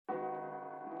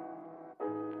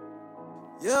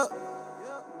Yeah.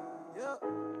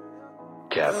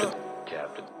 Captain.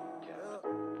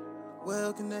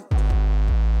 Well connected.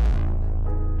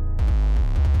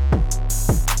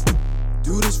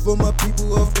 Do this for my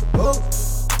people off the boat.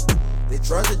 They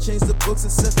tried to change the books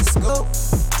and set the scope.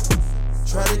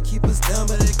 Try to keep us down,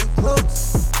 but they get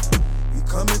close. We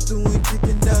coming through and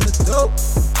kicking down the dope.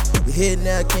 We here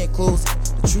now, can't close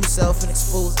it. The true self and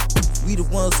expose it. We the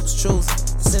ones who's chosen.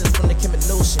 Descendants from the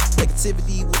chemical notion.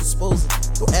 Negativity will dispose it.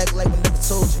 Don't act like we never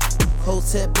told you.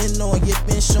 Hotel been knowing, yet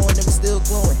been showing that we still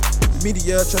glowing. The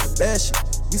media try to bash it.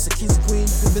 We said kings and queens,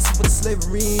 you been missing with the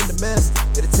slavery and the master.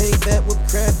 Gotta take back what we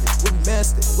crafted, what we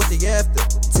mastered, what they after.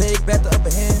 Take back the upper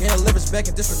hand, gain leverage back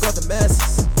and disregard the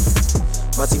masses.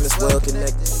 My team is well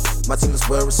connected, my team is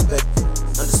well respected.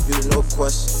 Undisputed, no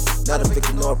question, not a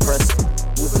victim nor oppressor.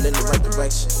 Moving in the right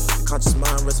direction, the conscious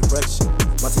mind resurrection.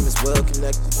 My team is well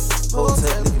connected, whole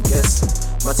tech leaving guessing.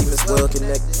 My team is well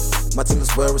connected, my team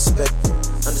is well respected.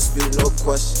 Undisputed, no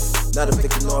question, not a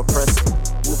victim nor oppressor.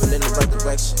 Moving in the right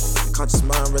direction, the conscious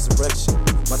mind resurrection.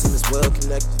 My team is well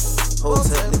connected, whole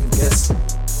tech leaving guessing.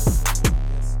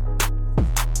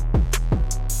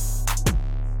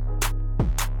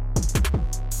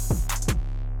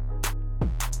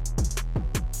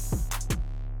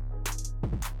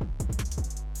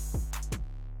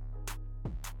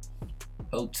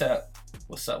 Hotep.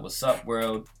 What's up,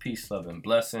 world? Peace, love, and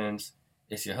blessings.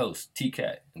 It's your host,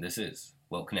 T-Cat, and this is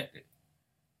Well Connected.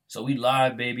 So we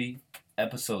live, baby.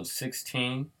 Episode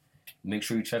 16. Make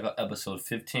sure you check out episode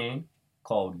 15,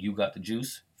 called You Got the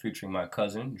Juice, featuring my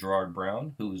cousin, Gerard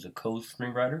Brown, who is a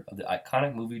co-screenwriter of the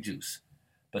iconic movie Juice.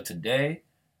 But today,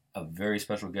 a very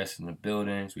special guest in the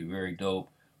building. It's going to be very dope.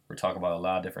 We're talking about a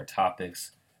lot of different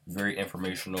topics, very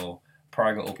informational.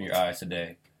 Probably going to open your eyes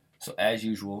today. So as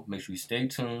usual, make sure you stay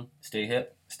tuned, stay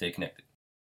hip, stay connected.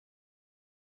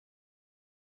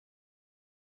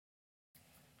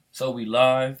 So we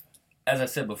live. As I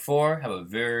said before, have a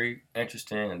very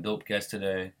interesting and dope guest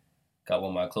today. Got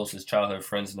one of my closest childhood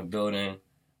friends in the building,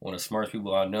 one of the smartest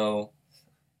people I know,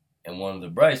 and one of the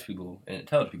brightest people and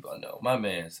intelligent people I know. My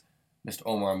man's Mr.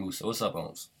 Omar Mussa. What's up,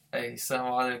 Holmes? Hey,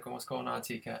 Assalamu alaikum. What's going on,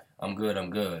 T-Cat? I'm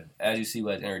good. As you see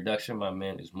by the introduction, my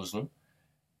man is Muslim.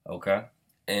 Okay.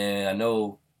 And I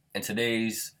know in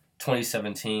today's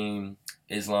 2017,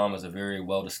 Islam is a very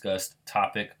well-discussed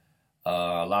topic.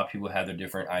 A lot of people have their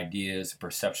different ideas,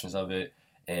 perceptions of it.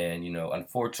 And,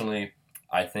 unfortunately,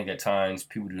 I think at times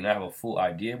people do not have a full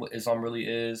idea what Islam really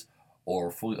is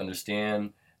or fully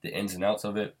understand the ins and outs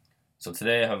of it. So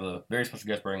today I have a very special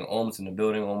guest bringing Omar in the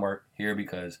building. Omar here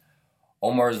because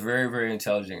Omar is very, very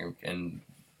intelligent and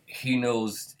he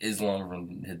knows Islam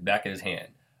from the back of his hand.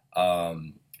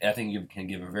 And I think you can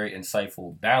give a very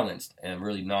insightful, balanced, and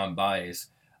really non-biased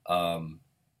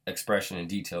expression and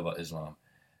detail about Islam.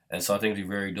 And so I think it'll be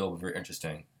very dope and very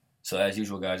interesting. So as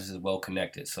usual, guys, this is well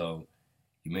connected. So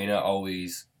you may not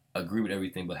always agree with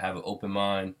everything, but have an open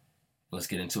mind. Let's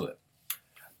get into it.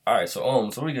 All right, so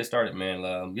so we get started, man.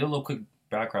 Give a little quick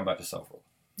background about yourself.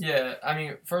 Yeah, I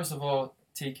mean, first of all,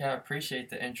 T-Cat, appreciate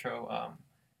the intro.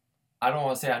 I don't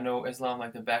want to say I know Islam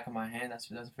like the back of my hand.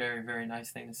 That's a very, very nice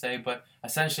thing to say. But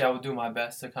essentially, I will do my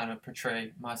best to kind of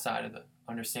portray my side of the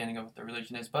understanding of what the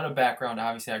religion is. But a background,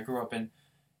 obviously, I grew up in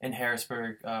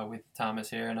Harrisburg with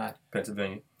Thomas here, and I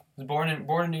Pennsylvania. was born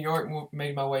in New York.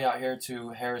 Made my way out here to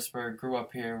Harrisburg. Grew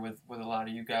up here with a lot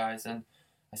of you guys, and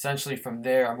essentially from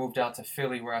there, I moved out to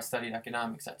Philly where I studied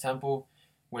economics at Temple,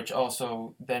 which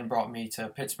also then brought me to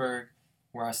Pittsburgh,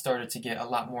 where I started to get a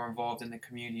lot more involved in the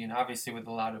community and obviously with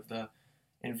a lot of the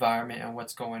environment and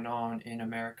what's going on in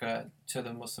America to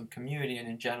the Muslim community and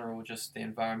in general just the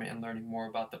environment and learning more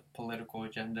about the political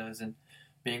agendas and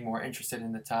being more interested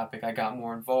in the topic. I got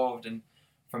more involved and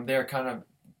from there kind of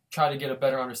try to get a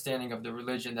better understanding of the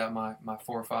religion that my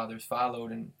forefathers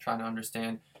followed and trying to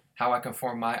understand how I can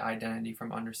form my identity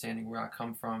from understanding where I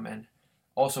come from and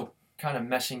also kind of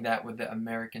meshing that with the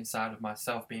American side of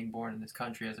myself being born in this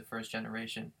country as a first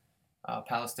generation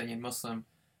Palestinian Muslim.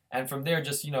 And from there,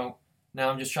 just, now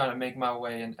I'm just trying to make my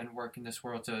way and work in this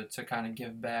world to kind of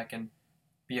give back and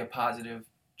be a positive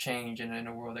change in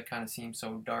a world that kind of seems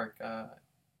so dark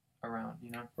around,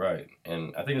 Right.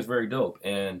 And I think it's very dope.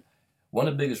 And one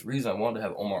of the biggest reasons I wanted to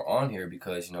have Omar on here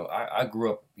because, I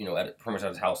grew up, pretty much at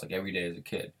his house like every day as a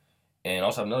kid. And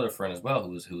also have another friend as well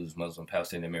who's Muslim,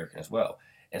 Palestinian American as well.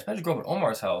 And especially grew up at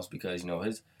Omar's house because,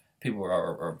 his people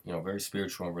are very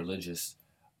spiritual and religious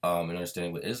and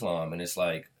understanding with Islam. And it's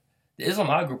like, the Islam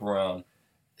I grew up around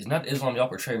is not the Islam y'all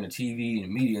portray in the TV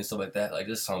and media and stuff like that. Like,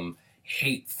 just some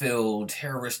hate-filled,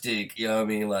 terroristic,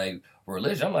 like,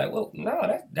 religion. I'm like, well,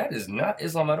 no, that is not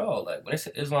Islam at all. Like, when they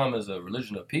say Islam is a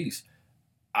religion of peace,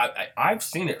 I've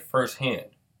seen it firsthand.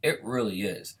 It really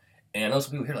is. And I know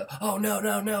some people here like, oh,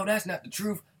 no, that's not the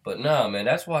truth. But nah, man,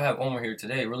 that's why I have Omar here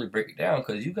today, really break it down.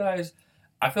 Because you guys,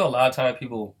 I feel a lot of times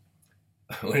people,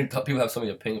 when people have so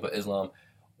many opinions about Islam,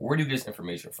 where do you get this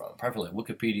information from? Probably like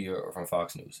Wikipedia or from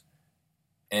Fox News.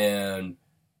 And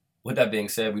with that being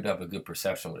said, we don't have a good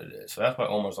perception of what it is. So that's why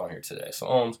Omar's on here today.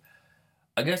 So,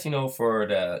 I guess, for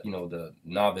the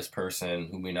novice person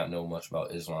who may not know much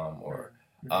about Islam, or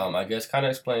I guess kind of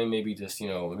explain maybe just,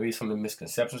 maybe some of the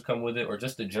misconceptions come with it, or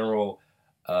just the general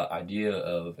idea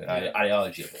of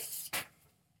ideology of it.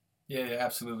 Yeah,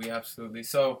 absolutely.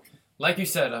 So, like you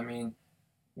said, I mean,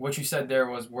 what you said there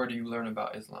was, where do you learn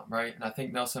about Islam, right? And I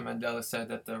think Nelson Mandela said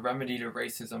that the remedy to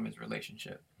racism is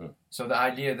relationship. So the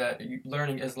idea that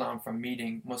learning Islam from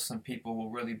meeting Muslim people will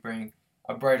really bring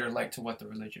a brighter light to what the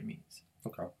religion means.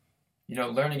 Okay.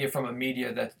 Learning it from a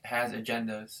media that has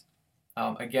agendas,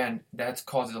 again, that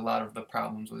causes a lot of the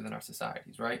problems within our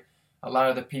societies, right? A lot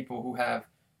of the people who have,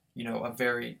 a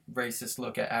very racist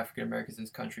look at African Americans in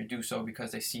this country do so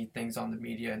because they see things on the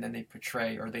media and then they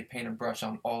portray or they paint a brush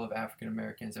on all of African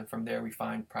Americans, and from there we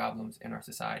find problems in our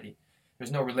society.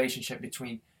 There's no relationship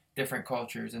between different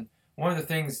cultures. And one of the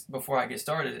things, before I get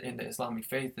started, in the Islamic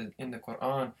faith, in the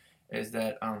Quran, is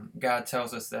that God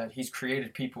tells us that He's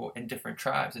created people in different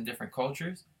tribes and different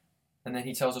cultures, and then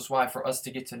He tells us why, for us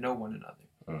to get to know one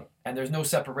another. And there's no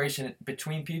separation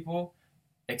between people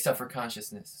except for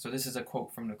consciousness. So this is a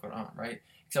quote from the Quran, right?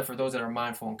 Except for those that are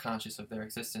mindful and conscious of their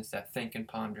existence, that think and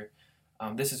ponder.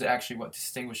 This is actually what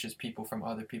distinguishes people from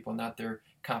other people, not their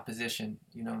composition,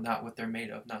 not what they're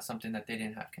made of, not something that they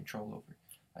didn't have control over,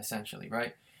 essentially,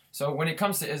 right? So when it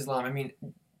comes to Islam, I mean,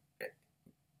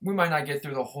 we might not get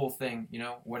through the whole thing,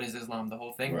 what is Islam, the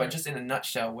whole thing, right. But just in a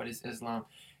nutshell, what is Islam?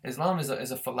 Islam is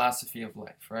a philosophy of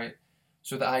life, right?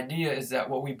 So the idea is that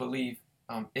what we believe,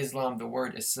 Islam, the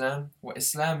word Islam, what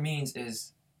Islam means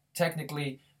is,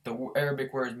 technically, the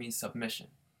Arabic word means submission,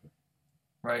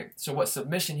 right? So what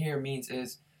submission here means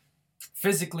is,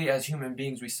 physically as human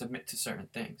beings, we submit to certain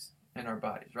things in our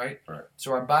bodies, right?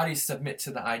 So our bodies submit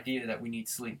to the idea that we need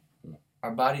sleep.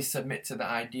 Our bodies submit to the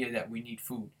idea that we need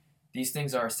food. These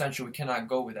things are essential. We cannot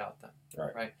go without them,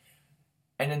 right?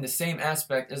 And in the same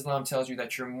aspect, Islam tells you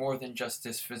that you're more than just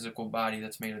this physical body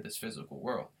that's made of this physical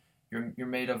world. You're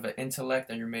made of an intellect,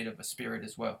 and you're made of a spirit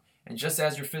as well. And just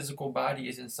as your physical body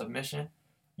is in submission,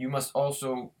 you must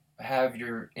also have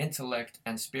your intellect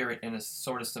and spirit in a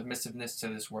sort of submissiveness to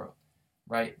this world,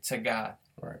 right? To God.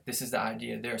 Right. This is the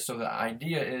idea there. So the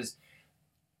idea is,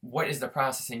 what is the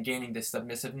process in gaining this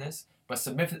submissiveness? But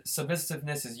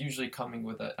submissiveness is usually coming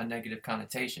with a negative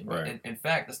connotation. Right. In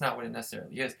fact, that's not what it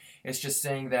necessarily is. It's just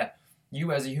saying that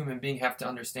you as a human being have to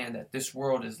understand that this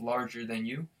world is larger than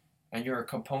you, and you're a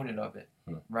component of it,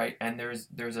 right? And there's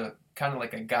a kind of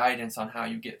like a guidance on how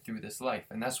you get through this life.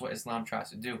 And that's what Islam tries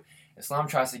to do. Islam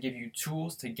tries to give you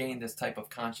tools to gain this type of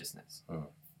consciousness,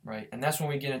 right? And that's when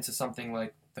we get into something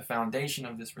like the foundation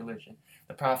of this religion.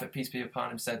 The Prophet, peace be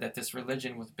upon him, said that this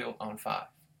religion was built on 5.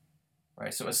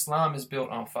 Right, so Islam is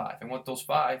built on 5, and what those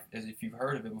 5 is, if you've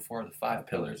heard of it before, the 5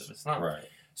 pillars of Islam. Right.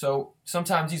 So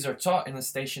sometimes these are taught in a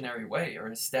stationary way or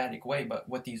in a static way, but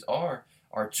what these are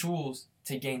tools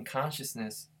to gain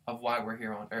consciousness of why we're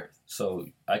here on earth. So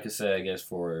I could say, I guess,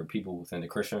 for people within the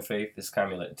Christian faith, it's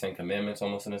kind of like the 10 Commandments,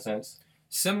 almost, in a sense.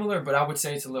 Similar, but I would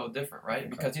say it's a little different, right?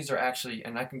 Because these are actually,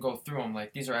 and I can go through them,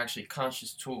 like these are actually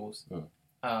conscious tools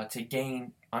to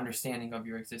gain understanding of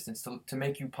your existence, to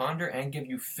make you ponder and give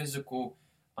you physical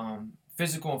and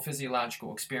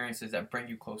physiological experiences that bring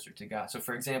you closer to God. So,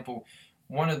 for example,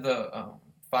 one of the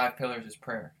 5 pillars is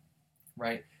prayer,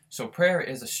 right? So prayer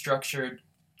is a structured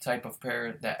type of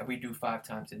prayer that we do 5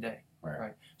 times a day,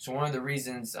 right? So one of the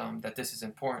reasons that this is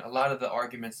important, a lot of the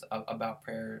arguments about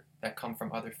prayer that come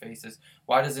from other faiths is,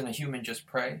 why doesn't a human just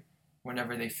pray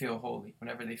whenever they feel holy,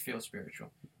 whenever they feel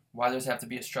spiritual? Why does it have to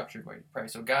be a structured way to pray?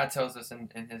 So God tells us in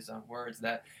His words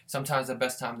that sometimes the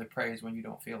best time to pray is when you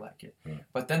don't feel like it.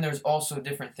 But then there's also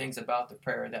different things about the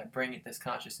prayer that bring this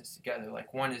consciousness together.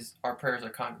 Like, one is, our prayers are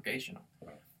congregational.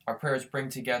 Our prayers bring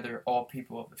together all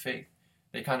people of the faith.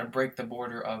 They kind of break the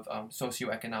border of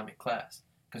socioeconomic class,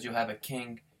 because you'll have a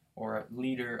king or a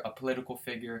leader, a political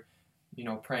figure,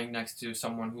 praying next to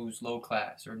someone who's low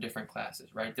class or different classes,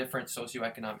 right? Different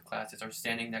socioeconomic classes are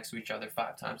standing next to each other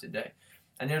 5 times a day.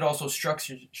 And it also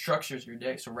structures your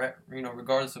day. So,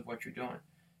 regardless of what you're doing,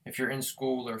 if you're in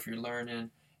school or if you're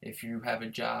learning, if you have a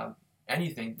job,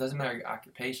 anything, doesn't matter your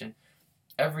occupation,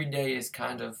 every day is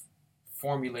kind of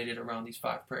formulated around these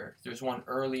 5 prayers. There's one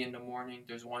early in the morning,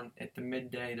 there's one at the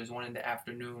midday, there's one in the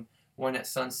afternoon, one at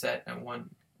sunset, and one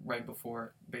right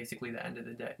before basically the end of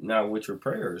the day. Now, with your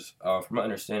prayers, from my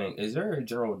understanding, is there a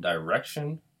general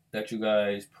direction that you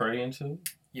guys pray into?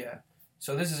 Yeah.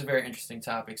 So this is a very interesting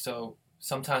topic. So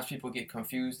sometimes people get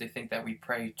confused. They think that we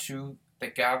pray to the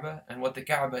Kaaba, and what the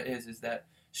Kaaba is that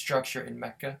structure in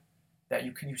Mecca that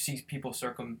you see people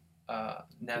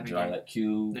navigate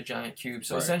the giant cube.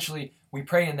 So essentially, we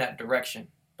pray in that direction,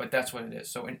 but that's what it is.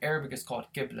 So in Arabic, it's called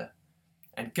Qibla,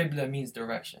 and Qibla means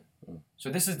direction. So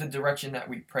this is the direction that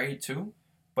we pray to,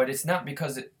 but it's not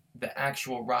because the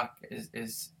actual rock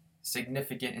is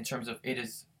significant in terms of it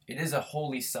is a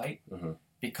holy site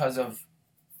because of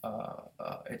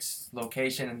its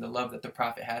location and the love that the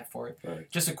Prophet had for it.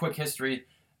 Right. Just a quick history.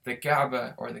 The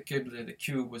Kaaba, or the Qibla, the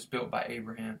cube, was built by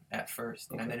Abraham at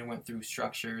first, and then it went through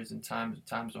structures and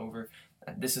times over.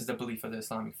 This is the belief of the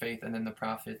Islamic faith, and then the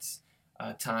Prophet's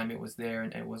time it was there,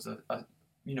 and it was a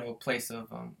place of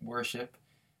worship.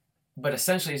 But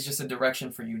essentially, it's just a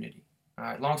direction for unity. All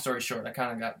right. Long story short, I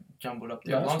kind of got jumbled up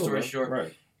there. Long story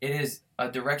short, it is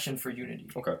a direction for unity.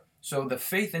 Okay. So the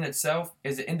faith in itself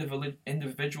is an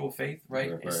individual faith,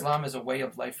 right? Islam is a way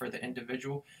of life for the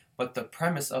individual, but the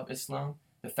premise of Islam,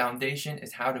 the foundation,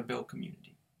 is how to build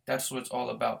community. That's what it's all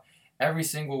about. Every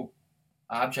single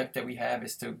object that we have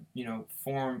is to,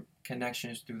 form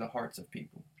connections through the hearts of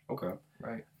people. Okay.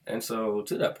 Right. And so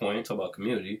to that point, talk about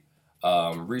community.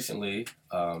 Recently,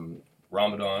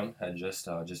 Ramadan had just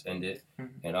ended,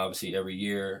 and obviously every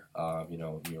year,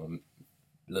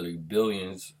 literally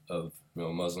billions of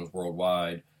Muslims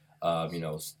worldwide,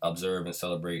 observe and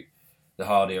celebrate the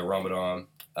holiday of Ramadan.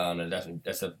 And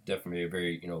that's definitely a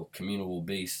very communal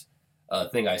based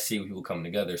thing I see when people come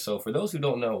together. So for those who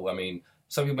don't know, I mean,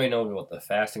 some people may know about the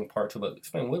fasting part too, but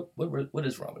explain what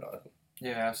is Ramadan?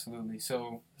 Yeah, absolutely.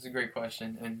 So it's a great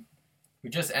question, and we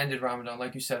just ended Ramadan,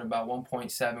 like you said, about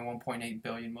 1.7, 1.8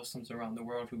 billion Muslims around the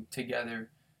world who together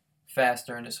fast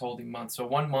during this holy month. So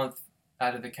 1 month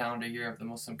out of the calendar year of the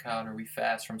Muslim calendar, we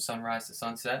fast from sunrise to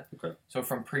sunset. Okay. So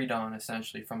from pre-dawn,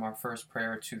 essentially, from our first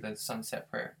prayer to the sunset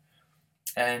prayer.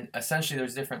 And essentially,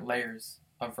 there's different layers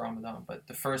of Ramadan, but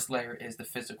the first layer is the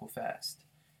physical fast.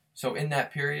 So in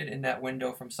that period, in that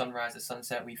window from sunrise to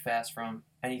sunset, we fast from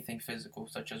anything physical,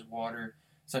 such as water,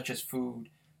 such as food,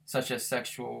 such as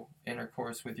sexual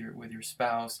intercourse with your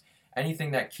spouse,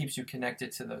 anything that keeps you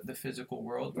connected to the physical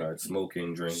world. Right,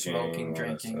 smoking,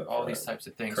 drinking, all these types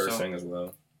of things. Cursing as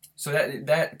well. So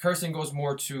that cursing goes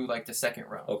more to like the second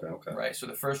realm. Okay. Right. So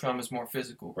the first realm is more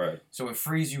physical. Right. So it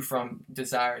frees you from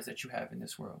desires that you have in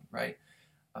this world. Right.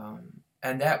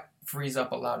 And that frees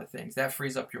up a lot of things. That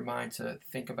frees up your mind to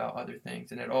think about other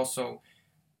things. And it also,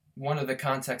 one of the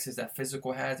contexts that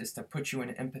physical has is to put you in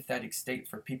an empathetic state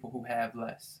for people who have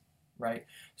less. Right.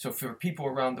 So for people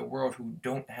around the world who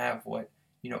don't have what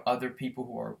other people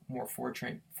who are more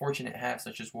fortunate have,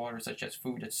 such as water, such as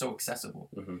food, it's so accessible.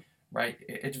 Right?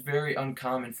 It's very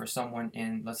uncommon for someone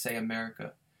in, let's say,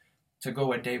 America to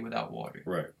go a day without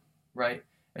water. Right?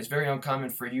 It's very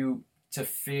uncommon for you to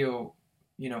feel,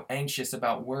 anxious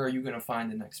about where are you going to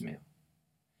find the next meal.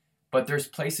 But there's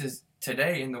places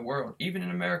today in the world, even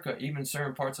in America, even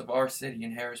certain parts of our city,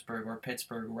 in Harrisburg or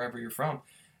Pittsburgh, wherever you're from,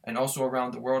 and also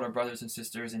around the world, our brothers and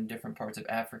sisters in different parts of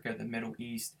Africa, the Middle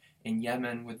East, in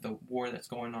Yemen with the war that's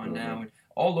going on now, and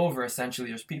all over, essentially,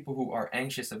 there's people who are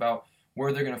anxious about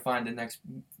where they're going to find the next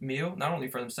meal, not only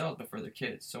for themselves, but for their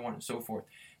kids, so on and so forth.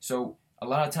 So a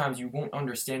lot of times you won't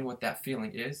understand what that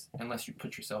feeling is unless you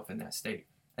put yourself in that state.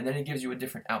 And then it gives you a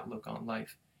different outlook on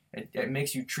life. It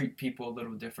makes you treat people a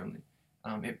little differently.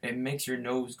 It makes your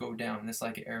nose go down. And it's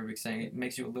like an Arabic saying. It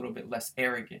makes you a little bit less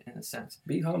arrogant in a sense.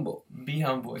 Be humble. Be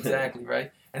humble, exactly,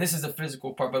 right? And this is the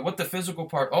physical part. But what the physical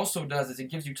part also does is it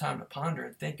gives you time to ponder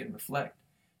and think and reflect.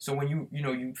 So when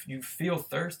you feel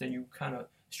thirst and you kind of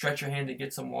stretch your hand to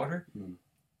get some water,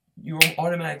 you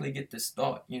automatically get this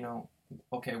thought,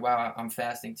 okay, wow, I'm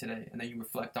fasting today. And then you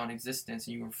reflect on existence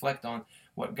and you reflect on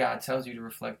what God tells you to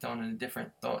reflect on and the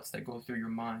different thoughts that go through your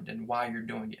mind and why you're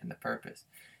doing it and the purpose.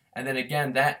 And then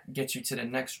again, that gets you to the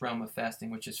next realm of fasting,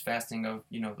 which is fasting of,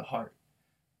 the heart.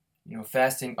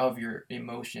 Fasting of your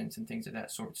emotions and things of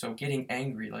that sort. So getting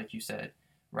angry, like you said,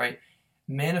 right?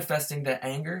 Manifesting that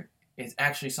anger is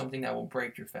actually something that will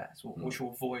break your fast, which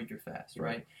will void your fast,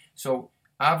 right? So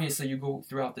obviously you go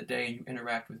throughout the day and you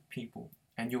interact with people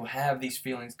and you'll have these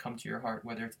feelings come to your heart,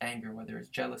 whether it's anger, whether it's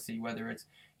jealousy, whether it's,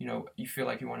 you feel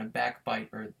like you want to backbite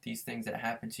or these things that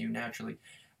happen to you naturally.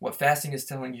 What fasting is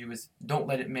telling you is don't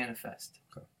let it manifest.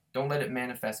 Okay. Don't let it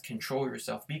manifest. Control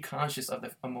yourself. Be conscious of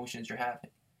the emotions you're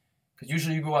having. Because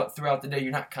usually you go out throughout the day,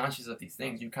 you're not conscious of these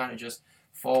things. You kind of just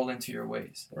fall into your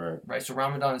ways. Right. So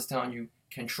Ramadan is telling you,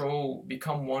 control,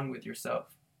 become one with yourself.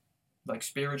 like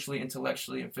spiritually,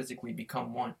 intellectually, and physically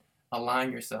become one.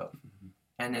 Align yourself,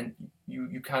 and then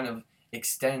you kind of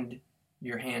extend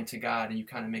your hand to God, and you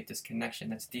kind of make this connection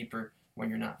that's deeper when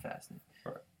you're not fasting.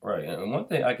 Right. And one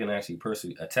thing I can actually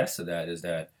personally attest to that is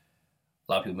that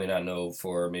a lot of people may not know,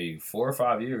 for maybe 4 or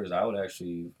 5 years, I would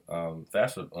actually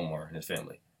fast with Omar and his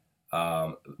family.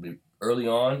 Early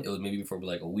on, it was maybe for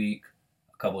like a week,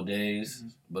 a couple of days,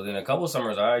 but then a couple of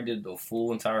summers, I did the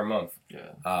full entire month.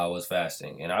 Yeah. I was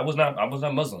fasting, and I was not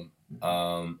Muslim.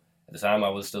 At the time, I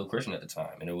was still Christian at the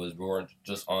time, and it was more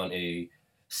just on a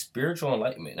spiritual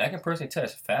enlightenment. And I can personally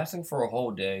test, fasting for a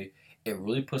whole day, it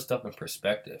really puts stuff in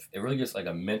perspective. It really gets like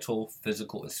a mental,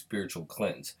 physical, and spiritual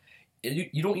cleanse.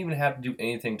 You don't even have to do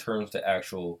anything in terms to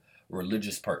actual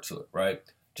religious part to it, right?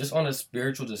 Just on a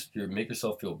spiritual, just make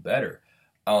yourself feel better.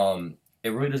 It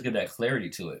really does give that clarity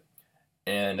to it.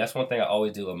 And that's one thing I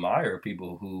always do admire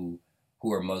people who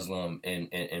are Muslim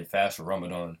and fast for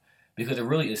Ramadan, because it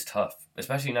really is tough,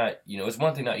 especially not, it's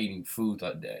one thing not eating food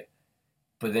that day,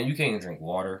 but then you can't even drink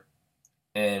water.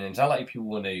 And it's not like people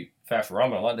when they fast for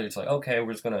Ramadan, a lot of it's like, okay,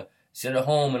 we're just going to sit at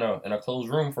home in a closed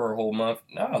room for a whole month.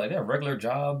 No, like they have regular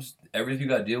jobs, everything you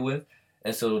got to deal with.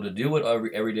 And so to deal with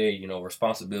everyday,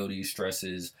 responsibilities,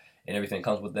 stresses, and everything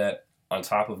comes with that, on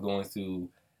top of going through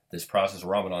this process of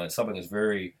Ramadan, it's something that's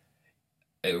it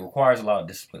requires a lot of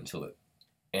discipline to it.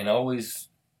 And I always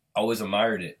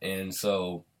admired it. And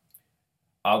so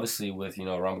obviously with,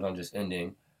 Ramadan just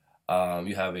ending,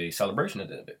 you have a celebration at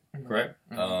the end of it, correct?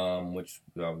 Which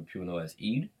people know as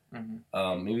Eid.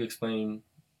 Maybe explain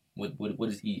what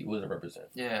is Eid? What does it represent?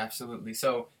 Yeah, absolutely.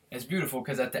 So it's beautiful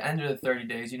because at the end of the 30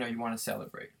 days, you want to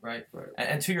celebrate, right?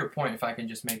 And to your point, if I can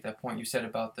just make that point, you said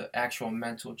about the actual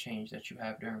mental change that you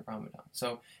have during Ramadan.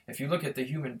 So if you look at the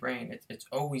human brain, it's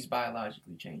always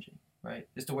biologically changing, right?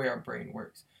 It's the way our brain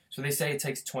works. So they say it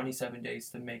takes 27 days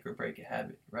to make or break a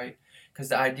habit, right? Because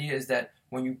the idea is that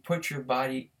when you put your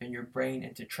body and your brain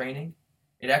into training,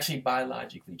 it actually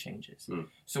biologically changes.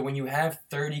 So when you have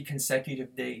 30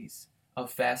 consecutive days of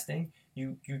fasting,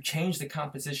 you change the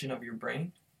composition of your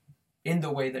brain in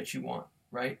the way that you want,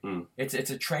 right? It's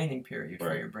a training period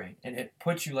for your brain. And it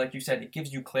puts you, like you said, it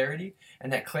gives you clarity.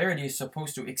 And that clarity is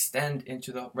supposed to extend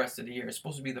into the rest of the year. It's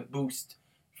supposed to be the boost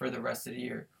for the rest of the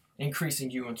year,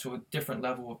 increasing you into a different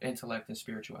level of intellect and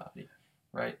spirituality,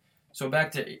 right? So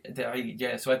back to the Eid,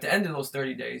 yeah. So at the end of those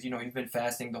 30 days, you've been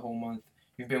fasting the whole month.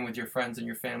 You've been with your friends and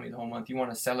your family the whole month. You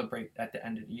want to celebrate at the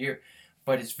end of the year.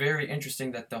 But it's very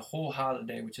interesting that the whole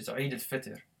holiday, which is Eid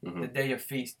al-Fitr, the day of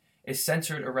feast, is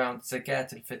centered around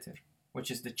Zakat al-Fitr, which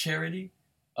is the charity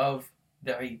of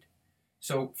the Eid.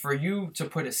 So for you to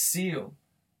put a seal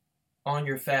on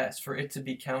your fast, for it to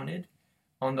be counted,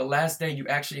 on the last day you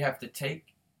actually have to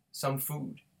take some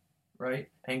food, right,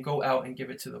 and go out and give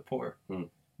it to the poor.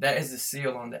 That is the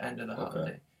seal on the end of the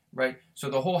holiday, right? So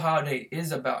the whole holiday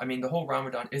is about, the whole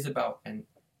Ramadan is about an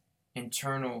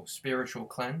internal spiritual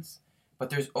cleanse,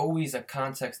 but there's always a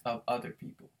context of other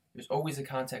people. There's always a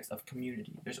context of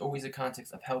community. There's always a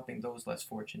context of helping those less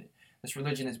fortunate. This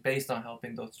religion is based on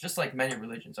helping those, just like many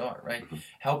religions are, right?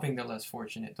 Helping the less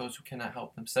fortunate, those who cannot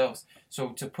help themselves. So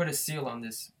to put a seal on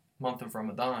this month of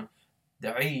Ramadan,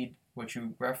 the Eid, which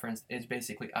you referenced, is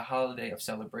basically a holiday of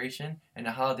celebration and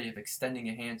a holiday of extending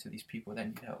a hand to these people that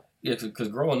need help. Yeah, because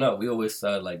growing up, we always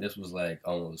thought like this was like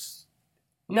almost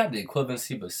not the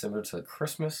equivalency, but similar to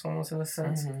Christmas almost in a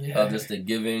sense of just the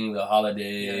giving, the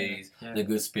holidays, the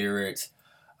good spirits,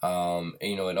 and,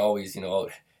 and always,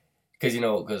 because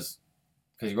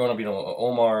growing up,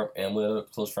 Omar and with a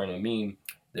close friend of me,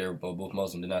 they're both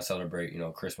Muslim, did not celebrate,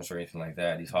 Christmas or anything like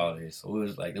that, these holidays. So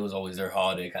it was always their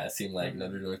holiday, kind of seemed like, they're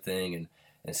doing their thing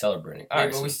and celebrating. Yeah,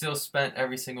 but we still spent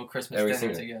every single Christmas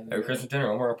dinner together. Every Christmas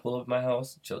dinner, Omar pull up at my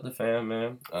house, chill with the fam,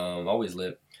 man. Always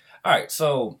lit. All right,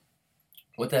 so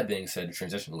with that being said, to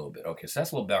transition a little bit. Okay, so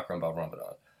that's a little background about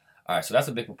Ramadan. All right, so that's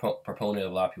a big proponent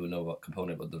of a lot of people know about,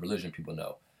 component of the religion people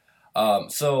know.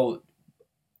 So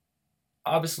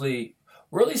obviously,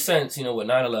 really since, what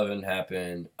 9/11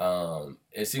 happened,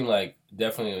 it seemed like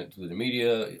definitely through the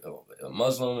media,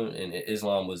 Muslim and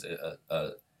Islam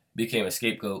became a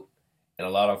scapegoat, and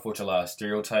unfortunately, a lot of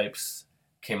stereotypes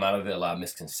came out of it, a lot of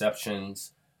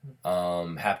misconceptions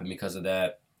happened because of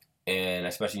that, and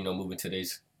especially, moving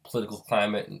today's political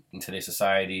climate in today's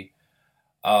society.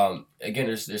 Again,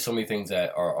 there's so many things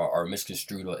that are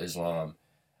misconstrued about Islam,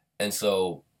 and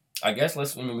so I guess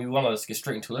let's get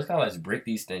straight into it. Let's break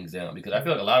these things down, because I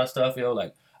feel like a lot of stuff,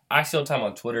 like I see all the time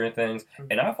on Twitter and things,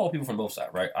 and I follow people from both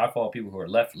sides, right? I follow people who are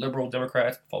left liberal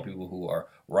Democrats, I follow people who are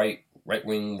right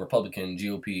wing Republican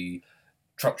GOP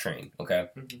Trump train, okay?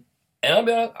 And I'll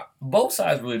be honest, both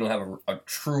sides really don't have a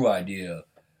true idea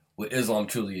what Islam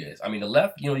truly is. I mean, the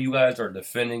left, you guys are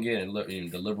defending it and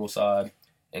the liberal side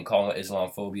and calling it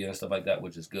Islamophobia and stuff like that,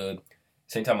 which is good.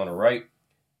 Same time on the right,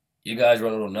 you guys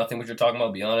really don't know nothing what you're talking about,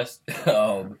 to be honest.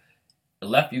 The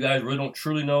left, you guys really don't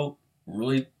truly know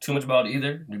really too much about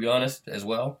either, to be honest, as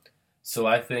well. So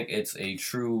I think it's a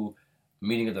true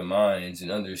meeting of the minds and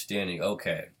understanding,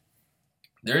 okay,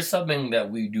 there's something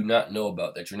that we do not know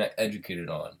about, that you're not educated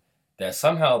on, that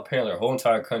somehow apparently our whole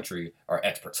entire country are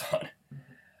experts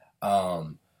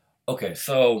on. Okay,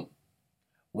 so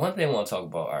one thing I want to talk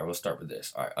about, all right, we'll start with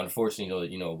this. All right,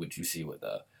 unfortunately, what you see with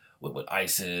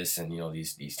ISIS and,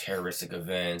 these terroristic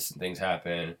events and things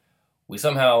happen, we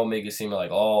somehow make it seem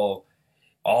like all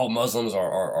Muslims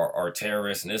are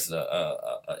terrorists and this is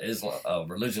a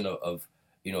religion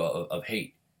of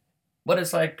hate. But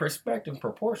it's like perspective,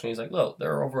 proportion. He's like, look,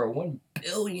 there are over 1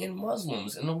 billion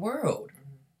Muslims in the world.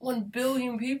 1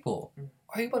 billion people.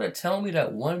 Are you about to tell me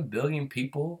that 1 billion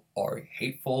people are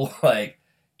hateful, like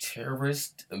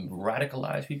terrorist,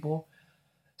 radicalized people?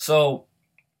 So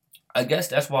I guess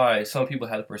that's why some people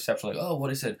have the perception like, oh,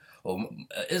 what is it? Oh,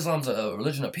 Islam's a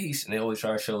religion of peace, and they always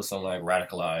try to show some like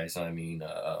radicalized,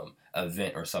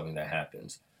 event or something that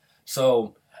happens.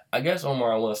 So I guess,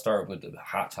 Omar, I want to start with the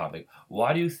hot topic.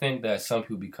 Why do you think that some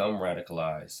people become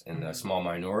radicalized in a small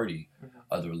minority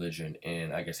of the religion?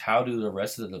 And I guess how do the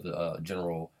rest of the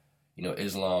general,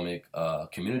 Islamic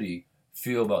community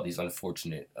feel about these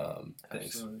unfortunate things?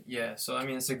 Absolutely. Yeah. So I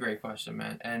mean, it's a great question,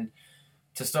 man. And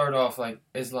to start off, like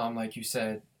Islam, like you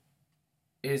said,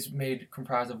 is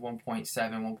comprised of 1.7,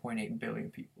 1.8 billion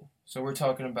people. So we're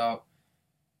talking about,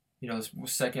 the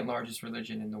second largest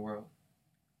religion in the world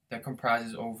that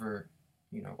comprises over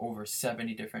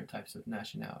 70 different types of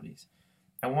nationalities.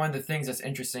 And one of the things that's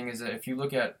interesting is that if you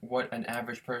look at what an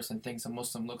average person thinks a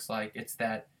Muslim looks like, it's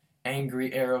that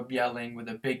angry Arab yelling with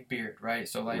a big beard, right?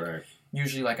 So Right.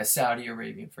 Usually like a Saudi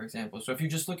Arabian, for example. So if you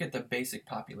just look at the basic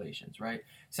populations, right?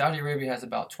 Saudi Arabia has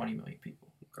about 20 million people,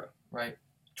 Okay. right?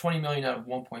 20 million out of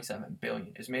 1.7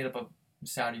 billion is made up of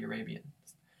Saudi Arabians.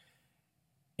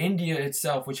 India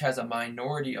itself, which has a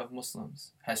minority of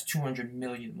Muslims, has 200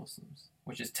 million Muslims,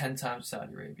 which is 10 times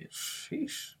Saudi Arabia.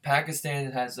 Sheesh.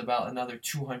 Pakistan has about another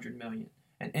 200 million,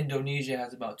 and Indonesia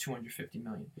has about 250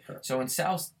 million. Okay. So in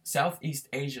Southeast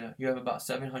Asia, you have about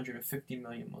 750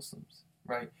 million Muslims,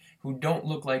 right, who don't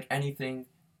look like anything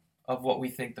of what we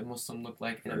think the Muslim look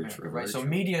like in America, right? So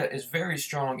media is very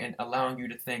strong in allowing you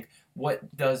to think,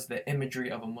 what does the imagery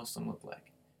of a Muslim look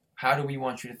like? How do we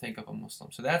want you to think of a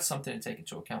Muslim? So that's something to take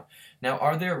into account. Now,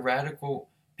 are there radical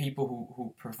people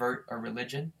who pervert a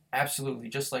religion? Absolutely,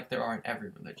 just like there are in every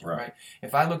religion, right?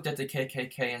 If I looked at the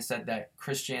KKK and said that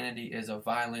Christianity is a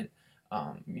violent,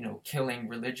 killing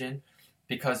religion,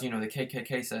 because, the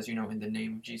KKK says, in the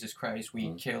name of Jesus Christ,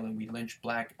 we kill and we lynch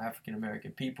black African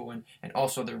American people, and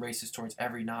also they're racist towards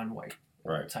every non-white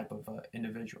type of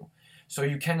individual. So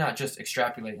you cannot just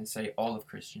extrapolate and say all of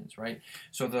Christians, right?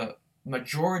 So the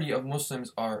majority of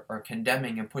Muslims are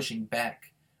condemning and pushing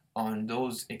back on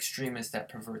those extremists that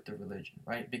pervert the religion,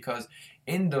 right? Because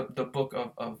in the book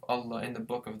of Allah, in the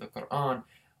book of the Quran,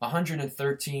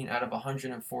 113 out of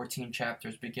 114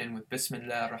 chapters begin with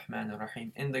Bismillah ar-Rahman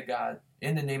ar-Rahim, in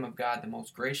the name of God, the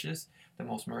most gracious, the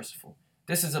most merciful.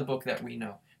 This is a book that we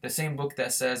know. The same book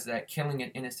that says that killing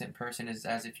an innocent person is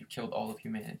as if you killed all of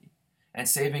humanity. And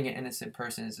saving an innocent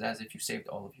person is as if you saved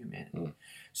all of humanity.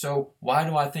 So why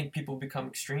do I think people become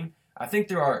extreme? I think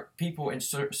there are people in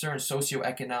certain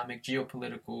socioeconomic,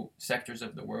 geopolitical sectors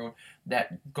of the world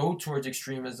that go towards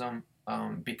extremism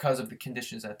because of the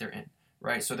conditions that they're in,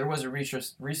 right? So there was a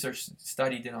research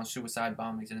study done on suicide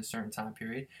bombings in a certain time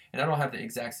period, and I don't have the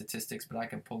exact statistics, but I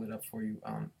can pull it up for you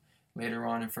later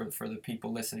on, and for the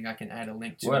people listening, I can add a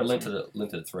link to it. We'll add a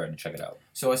link to the thread and check it out.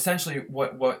 So essentially,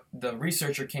 what the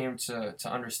researcher came to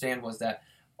understand was that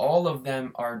all of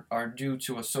them are due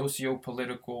to a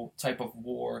socio-political type of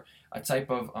war, a type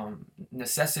of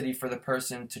necessity for the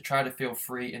person to try to feel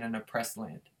free in an oppressed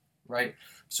land, right?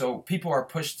 So people are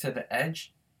pushed to the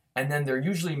edge, and then they're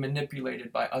usually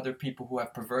manipulated by other people who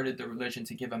have perverted the religion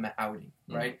to give them an outing,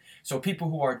 right? So people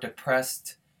who are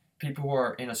depressed, people who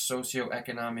are in a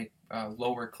socioeconomic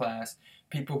lower class,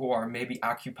 people who are maybe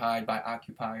occupied by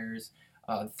occupiers,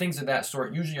 things of that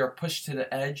sort, usually are pushed to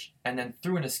the edge, and then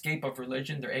through an escape of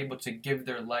religion, they're able to give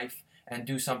their life and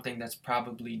do something that's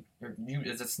probably,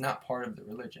 that's not part of the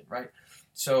religion, right?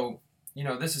 So,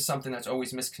 this is something that's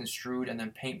always misconstrued and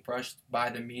then paintbrushed by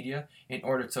the media in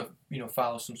order to,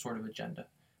 follow some sort of agenda.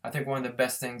 I think one of the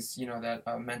best things, that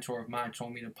a mentor of mine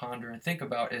told me to ponder and think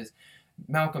about is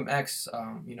Malcolm X,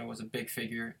 was a big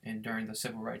figure during the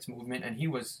civil rights movement, and he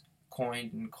was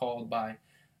coined and called by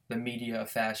the media a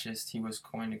fascist. He was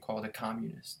going to call a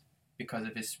communist because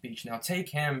of his speech. Now take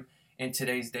him in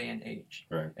today's day and age.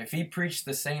 Right. If he preached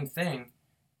the same thing,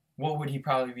 what would he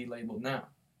probably be labeled now?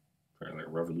 Like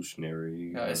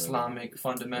revolutionary, Islamic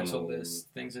fundamentalist,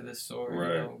 things of this sort. Right.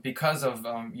 You know, because of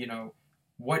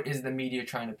what is the media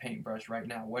trying to paintbrush right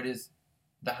now? What is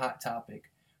the hot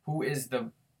topic? Who is the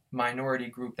minority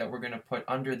group that we're going to put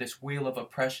under this wheel of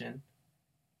oppression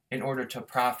in order to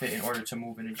profit, in order to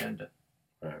move an agenda?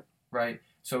 Right. Right?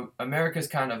 So America's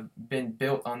kind of been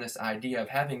built on this idea of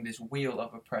having this wheel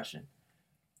of oppression.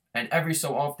 And every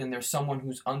so often there's someone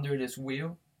who's under this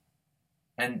wheel,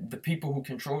 and the people who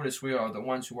control this wheel are the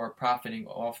ones who are profiting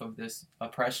off of this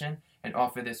oppression and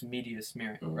off of this media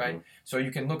smearing, right? So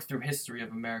you can look through history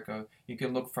of America. You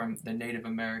can look from the Native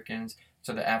Americans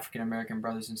to the African American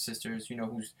brothers and sisters,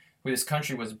 who this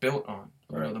country was built on.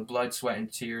 Right. The blood, sweat,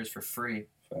 and tears for free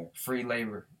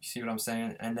labor. You see what I'm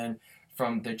saying? And then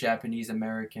from the Japanese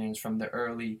Americans, from the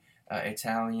early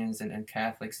Italians and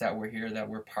Catholics that were here that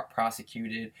were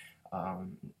prosecuted,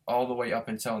 all the way up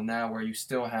until now, where you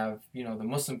still have the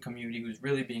Muslim community who's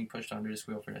really being pushed under this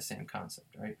wheel for the same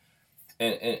concept, right?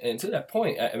 And to that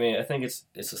point, I mean, I think it's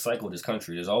a cycle of this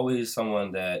country. There's always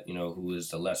someone that who is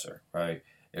the lesser, right?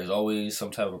 There's always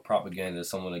some type of propaganda that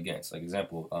someone against. Like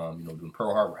example, when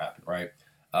Pearl Harbor happened, right?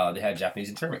 They had Japanese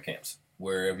internment camps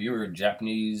where if you were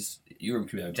Japanese, you were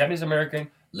a Japanese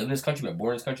American, living in this country, but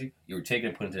born in this country, you were taken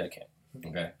and put into that camp.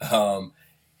 Okay.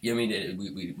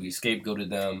 We scapegoated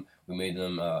them. We made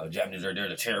them Japanese are there,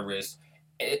 the terrorists.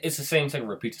 It's the same thing that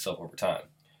repeats itself over time.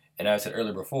 And as I said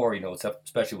earlier before,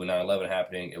 especially with 9/11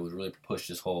 happening, it was really pushed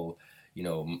this whole,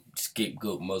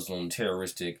 scapegoat Muslim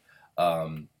terroristic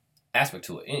aspect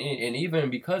to it. And even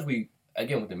because we,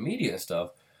 again, with the media and stuff,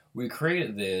 we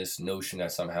created this notion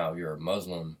that somehow you're a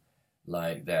Muslim,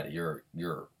 like that you're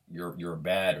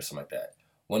bad or something like that.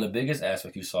 One of the biggest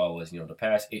aspects you saw was, the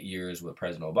past 8 years with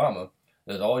President Obama,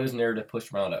 there's always this narrative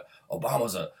pushed around that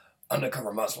Obama's a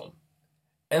undercover Muslim.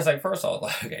 And it's like, first off,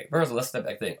 let's step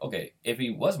back and think, okay, if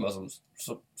he was Muslim,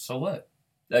 so what?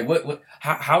 Like, what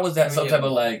how was that some type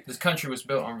of like... This country was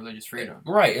built on religious freedom.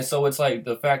 Right, and so it's like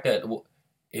the fact that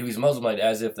if he's Muslim, like,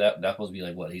 as if that's supposed to be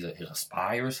like, what, he's a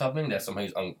spy or something? That somehow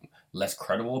he's less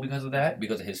credible because of that,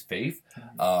 because of his faith?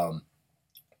 Mm-hmm.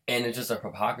 And it's just a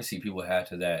hypocrisy people had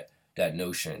to that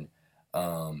notion.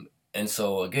 And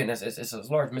so, again, it's a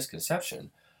large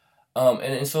misconception.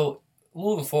 And so,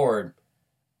 moving forward,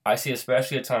 I see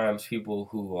especially at times people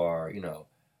who are,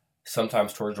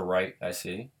 sometimes towards the right, I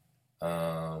see,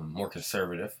 more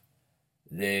conservative.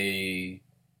 They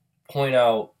point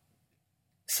out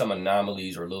some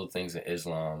anomalies or little things in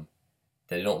Islam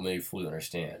that they don't really fully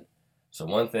understand. So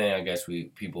one thing I guess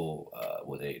people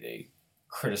they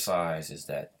criticize is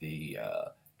that the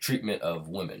treatment of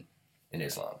women in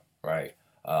Islam, right?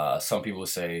 Some people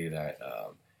say that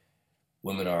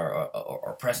women are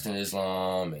oppressed in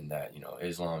Islam, and that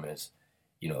Islam is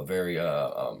a very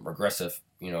regressive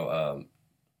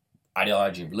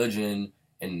ideology and religion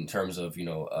in terms of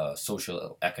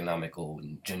social, economical,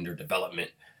 and gender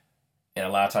development. And a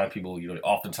lot of times people,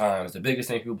 oftentimes the biggest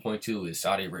thing people point to is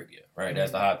Saudi Arabia, right? Mm-hmm.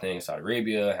 That's the hot thing, Saudi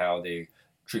Arabia, how they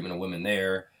treatment of women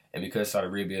there. And because Saudi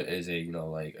Arabia is a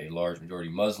large majority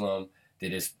Muslim, they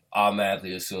just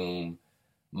automatically assume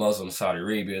Muslim Saudi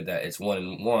Arabia, that it's 1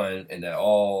 in 1, and that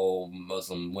all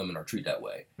Muslim women are treated that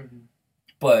way. Mm-hmm.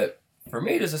 But for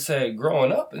me, just to say,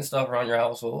 growing up and stuff around your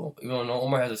household,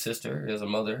 Omar has a sister, has a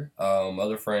mother,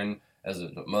 other friend has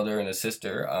a mother and a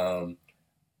sister.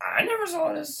 I never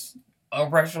saw this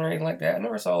oppression or anything like that. I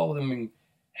never saw them being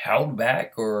held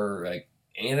back or like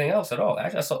anything else at all.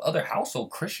 Actually, I saw other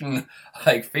Christian,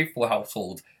 faithful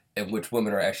households in which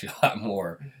women are actually a lot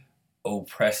more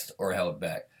oppressed or held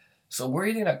back. So where do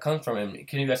you think that comes from? And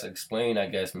can you guys explain, I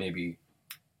guess, maybe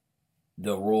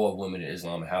the role of women in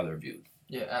Islam and how they're viewed?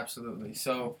 Yeah, absolutely.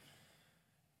 So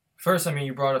first,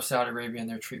 you brought up Saudi Arabia and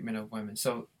their treatment of women.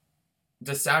 So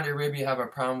does Saudi Arabia have a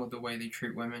problem with the way they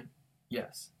treat women?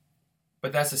 Yes.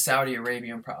 But that's a Saudi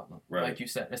Arabian problem, right? Like you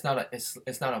said. It's not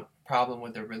a problem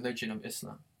with the religion of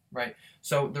Islam, right?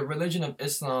 So the religion of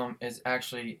Islam is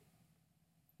actually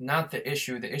not the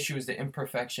issue. The issue is the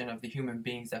imperfection of the human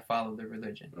beings that follow the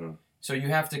religion. Mm. So you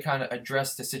have to kind of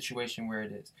address the situation where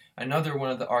it is. Another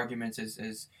one of the arguments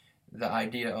is the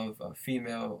idea of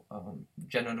female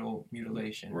genital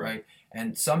mutilation, right?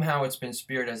 And somehow it's been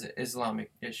speared as an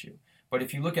Islamic issue. But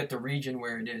if you look at the region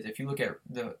where it is, if you look at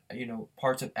the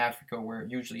parts of Africa where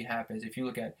it usually happens, if you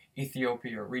look at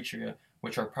Ethiopia or Eritrea,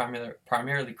 which are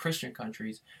primarily Christian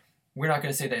countries, we're not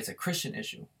going to say that it's a Christian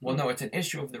issue. Well, no, it's an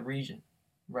issue of the region,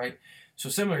 right? So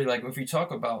similarly, if we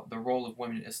talk about the role of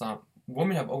women in Islam,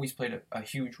 women have always played a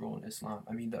huge role in Islam.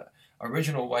 I mean, the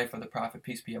original wife of the Prophet,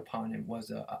 peace be upon him, was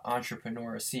an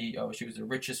entrepreneur, a CEO. She was the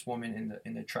richest woman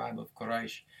in the tribe of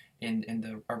Quraysh in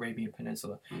the Arabian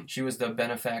Peninsula. She was the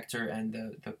benefactor and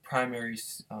the primary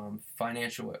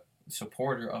financial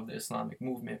supporter of the Islamic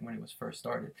movement when it was first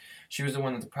started. She was the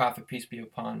one that the Prophet, peace be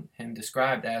upon him,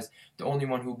 described as the only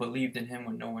one who believed in him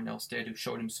when no one else did, who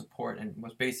showed him support and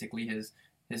was basically his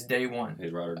day one.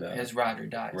 His ride or die. His ride or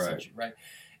die, essentially, right?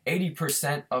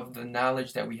 80% of the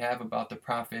knowledge that we have about the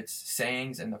Prophet's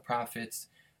sayings and the Prophet's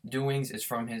doings is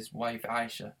from his wife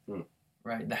Aisha,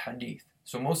 right? The hadith.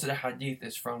 So most of the hadith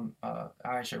is from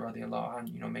Aisha radiallahu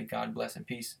anha, may God bless and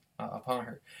peace upon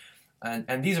her.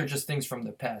 And these are just things from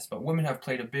the past, but women have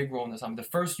played a big role in Islam. The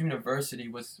first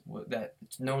university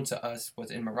that's known to us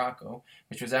was in Morocco,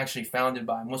 which was actually founded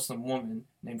by a Muslim woman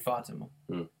named Fatima,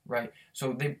 right?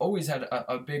 So they've always had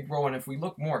a big role, and if we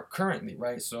look more currently,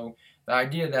 right, so the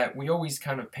idea that we always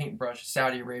kind of paintbrush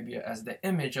Saudi Arabia as the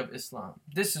image of Islam.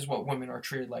 This is what women are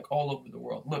treated like all over the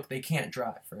world. Look, they can't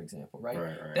drive, for example, right?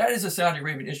 That is a Saudi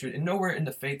Arabian issue, and nowhere in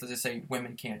the faith does it say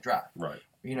women can't drive. Right.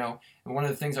 And one of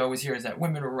the things I always hear is that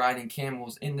women are riding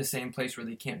camels in the same place where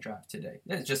they can't drive today.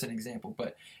 That's just an example.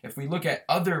 But if we look at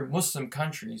other Muslim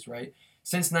countries, right,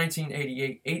 since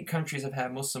 1988, 8 countries have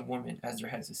had Muslim women as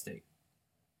their heads of state,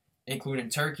 including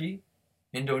Turkey,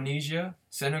 Indonesia,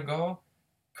 Senegal,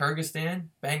 Kyrgyzstan,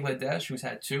 Bangladesh, who's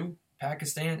had 2,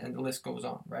 Pakistan, and the list goes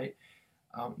on, right?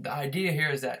 The idea here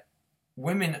is that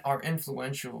women are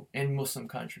influential in Muslim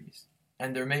countries,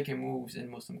 and they're making moves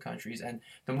in Muslim countries, and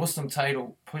the Muslim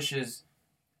title pushes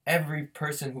every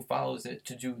person who follows it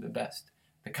to do the best.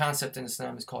 The concept in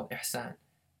Islam is called ihsan,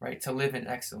 right? To live in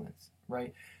excellence,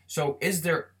 right? So is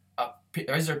there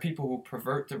people who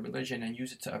pervert the religion and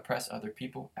use it to oppress other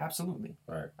people? Absolutely.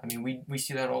 Right. I mean, we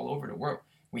see that all over the world.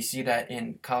 We see that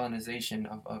in colonization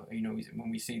of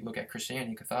when we look at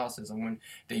Christianity, Catholicism, when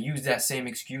they use that same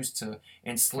excuse to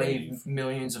enslave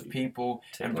millions of people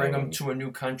and bring them to a new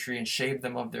country and shave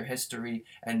them of their history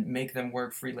and make them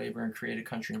work free labor and create a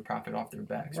country and profit off their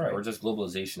backs. Right. Or just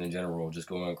globalization in general, just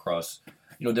going across,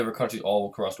 different countries all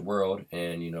across the world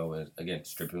and, again,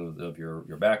 stripping of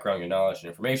your background, your knowledge and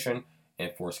information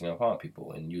and forcing it upon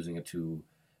people and using it to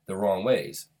the wrong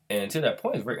ways. And to that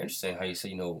point, it's very interesting how you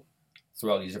say,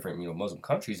 throughout these different, Muslim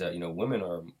countries that, women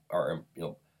are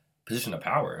position of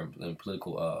power and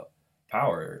political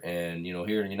power. And,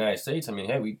 here in the United States, I mean,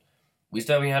 hey, we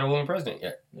still haven't had a woman president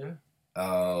yet. Yeah.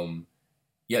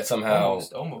 Yet somehow...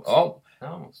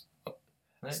 Almost.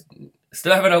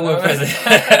 Still haven't had a woman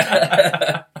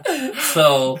president.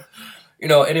 So,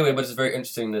 anyway, but it's very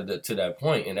interesting to that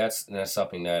point. And that's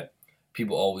something that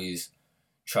people always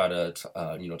try to talk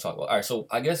about. All right, so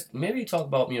I guess maybe talk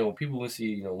about people will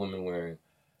see women wearing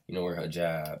wear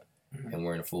hijab and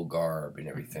wearing a full garb and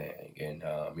everything, and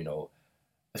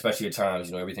especially at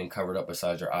times everything covered up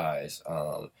besides your eyes.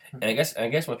 And I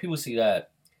guess when people see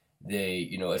that, they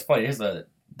it's funny. There's a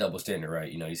double standard,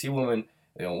 right? You see a woman,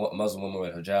 Muslim woman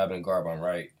with hijab and garb on,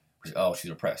 right? Oh,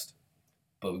 she's oppressed.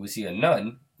 But we see a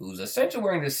nun who's essentially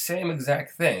wearing the same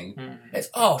exact thing. It's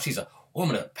she's a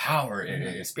woman of power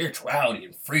and spirituality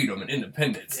and freedom and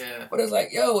independence. Yeah. But it's like,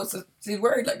 she's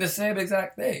wearing like the same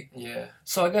exact thing. Yeah.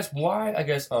 So I guess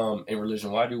in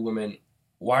religion, why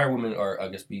are women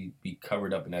be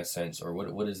covered up in that sense, or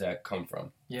what does that come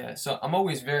from? Yeah. So I'm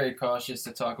always very cautious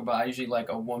to talk about. I usually like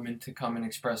a woman to come and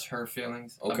express her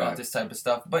feelings about this type of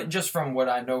stuff. But just from what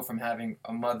I know from having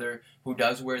a mother who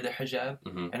does wear the hijab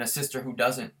and a sister who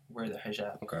doesn't wear the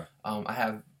hijab. Okay. I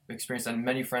have experience and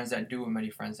many friends that do and many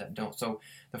friends that don't. So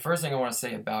the first thing I want to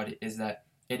say about it is that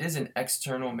it is an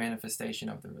external manifestation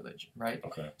of the religion, right?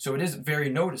 Okay. So it is very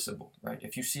noticeable, right?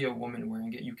 If you see a woman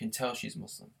wearing it, you can tell she's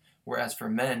Muslim. Whereas for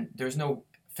men, there's no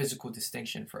physical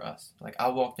distinction for us. Like,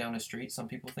 I'll walk down the street, some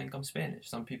people think I'm Spanish,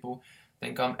 some people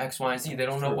think I'm X, Y, and Z. They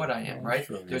don't know what I am, right?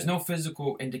 True, There's no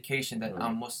physical indication that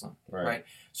I'm Muslim, right?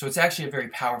 So it's actually a very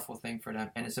powerful thing for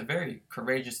them, and it's a very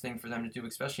courageous thing for them to do,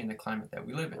 especially in the climate that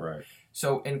we live in. Right.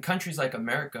 So in countries like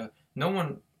America, no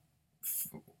one...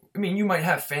 you might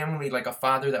have family, like a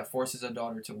father that forces a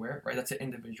daughter to wear it, right? That's an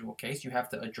individual case. You have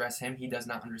to address him. He does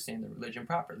not understand the religion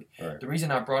properly. Right. The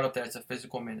reason I brought up that it's a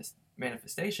physical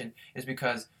manifestation is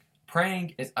because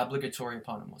praying is obligatory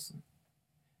upon a Muslim.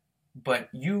 But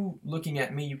you looking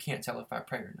at me, you can't tell if I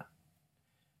pray or not.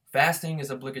 Fasting is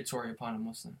obligatory upon a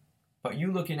Muslim. But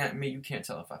you looking at me, you can't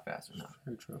tell if I fast or not.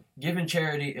 Very true. Giving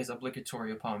charity is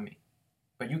obligatory upon me.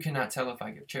 But you cannot tell if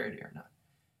I give charity or not.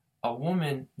 A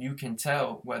woman, you can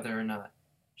tell whether or not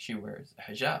she wears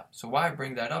a hijab. So why I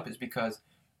bring that up is because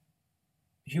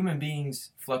human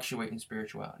beings fluctuate in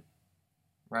spirituality,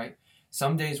 right?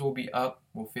 Some days we'll be up,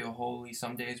 we'll feel holy.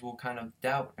 Some days we'll kind of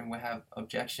doubt and we'll have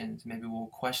objections. Maybe we'll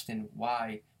question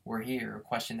why we're here, or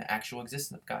question the actual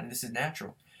existence of God. And this is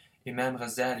natural. Imam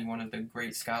Ghazali, one of the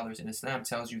great scholars in Islam,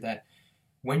 tells you that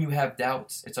when you have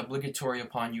doubts, it's obligatory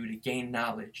upon you to gain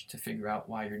knowledge to figure out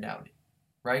why you're doubting,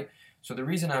 right? So the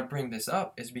reason I bring this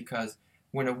up is because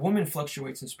when a woman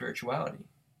fluctuates in spirituality,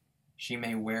 she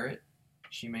may wear it,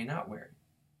 she may not wear it.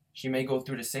 She may go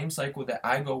through the same cycle that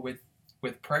I go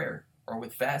with prayer, or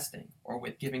with fasting, or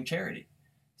with giving charity.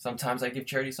 Sometimes I give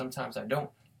charity, sometimes I don't.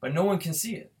 But no one can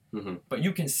see it. Mm-hmm. But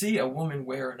you can see a woman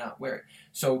wear or not wear it.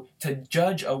 So to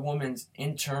judge a woman's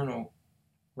internal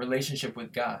relationship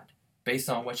with God based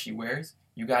on what she wears,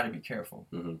 you got to be careful,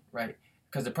 Mm-hmm. right?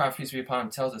 Because the Prophet, peace be upon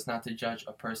him, tells us not to judge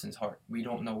a person's heart. We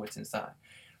don't know what's inside.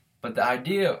 But the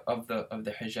idea of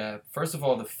the hijab, first of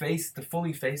all, the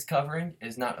fully face covering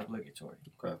is not obligatory.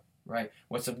 Okay. Right.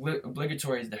 What's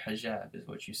obligatory is the hijab, is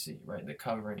what you see, right? The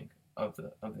covering of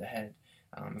the head.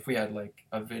 If we had like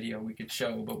a video we could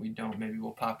show, but we don't, maybe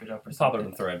we'll pop it up or something. Pop it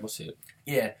in the thread. We'll see it.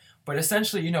 Yeah, but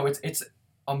essentially, it's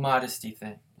a modesty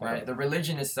thing, right? Okay. The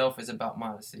religion itself is about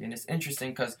modesty, and it's interesting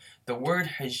because the word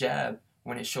hijab,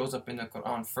 when it shows up in the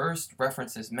Quran, first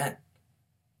references men,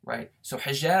 right? So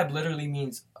hijab literally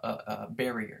means a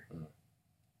barrier. Mm.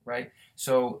 Right?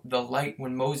 So the light,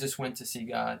 when Moses went to see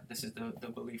God, this is the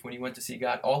belief, when he went to see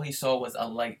God, all he saw was a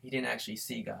light. He didn't actually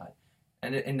see God.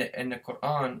 And in the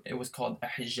Quran, it was called a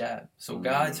hijab. So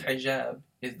God's hijab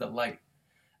is the light.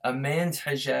 A man's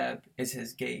hijab is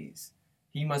his gaze.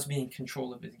 He must be in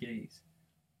control of his gaze.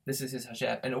 This is his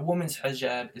hijab. And a woman's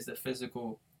hijab is the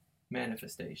physical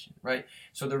manifestation, right?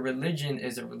 So the religion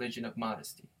is a religion of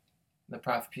modesty. The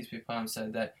Prophet, peace be upon him,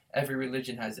 said that every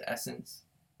religion has essence,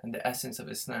 and the essence of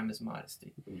Islam is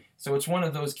modesty. Mm-hmm. So it's one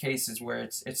of those cases where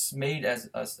it's made as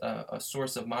a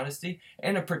source of modesty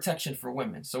and a protection for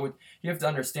women. So you have to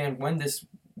understand when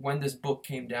this book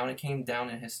came down, it came down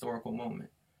in a historical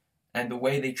moment. And the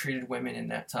way they treated women in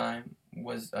that time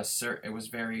was it was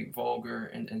very vulgar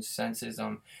in senses.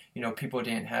 People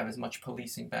didn't have as much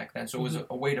policing back then. So it was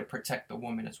a way to protect the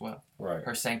woman as well. Right.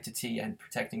 Her sanctity, and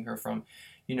protecting her from,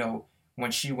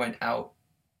 when she went out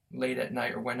late at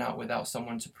night or went out without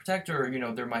someone to protect her,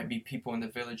 there might be people in the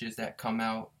villages that come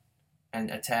out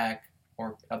and attack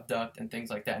or abduct and things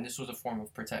like that. And this was a form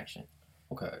of protection.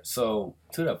 Okay, so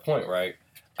to that point, right,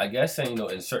 I guess,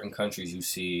 in certain countries you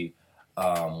see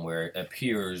where it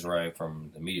appears, right,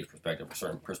 from the media's perspective, or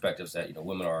certain perspectives, that,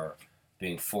 women are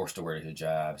being forced to wear the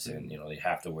hijabs, and, they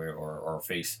have to wear or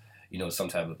face, some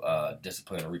type of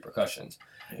discipline or repercussions.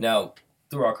 Yeah. Now,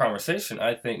 through our conversation,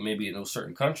 I think maybe in those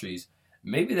certain countries,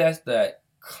 maybe that's that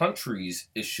country's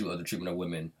issue of the treatment of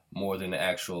women more than the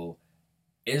actual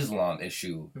Islam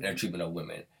issue in their treatment of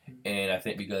women. And I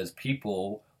think because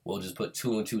people will just put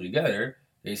two and two together,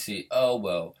 they see, oh,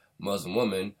 well, Muslim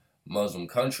woman, Muslim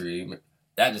country,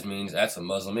 that just means that's a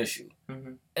Muslim issue.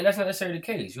 Mm-hmm. And that's not necessarily the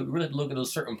case. You really look at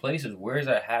those certain places. Where is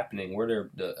that happening?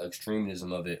 Where the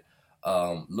extremism of it?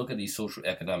 Look at these social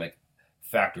economic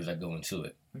factors that go into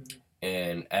it. Mm-hmm.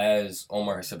 And as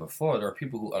Omar has said before, there are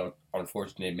people who,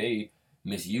 unfortunately, may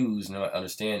misuse and not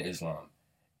understand Islam.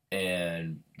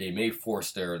 And they may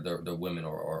force their women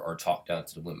or talk down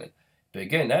to the women. But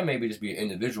again, that may just be an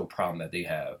individual problem that they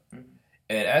have. Mm-hmm.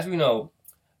 And as we know,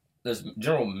 there's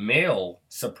general male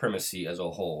supremacy as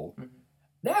a whole. Mm-hmm.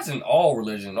 That's in all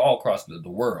religions, all across the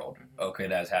world. Mm-hmm. Okay,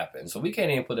 that's happened. So we can't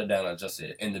even put it down as just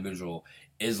an individual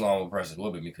Islam oppresses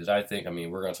women, because I think,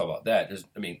 we're going to talk about that.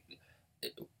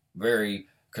 Very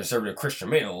conservative Christian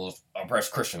males oppress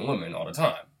Christian women all the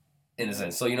time, in a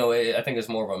sense. So, I think it's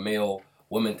more of a male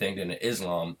woman thing than an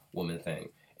Islam woman thing.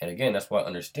 And again, that's why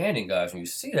understanding, guys, when you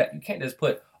see that, you can't just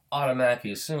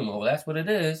automatically assume, well, that's what it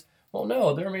is. Well,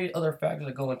 no, there may be other factors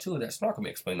that go into it that's not going to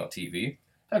be explained on TV.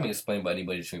 Not going to be explained by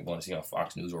anybody that you want to see on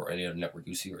Fox News or any other network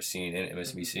you see, or CNN,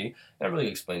 MSNBC. Not really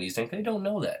explain these things. They don't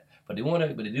know that. But they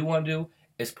do want to do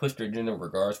is push their agenda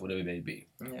regardless of whatever it may be.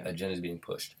 Yeah. Agenda is being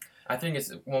pushed. I think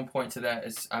it's one point to that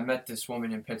is I met this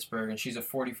woman in Pittsburgh, and she's a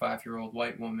 45-year-old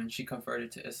white woman. She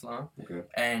converted to Islam,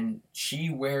 and she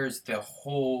wears the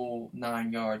whole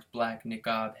 9 yards, black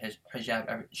niqab,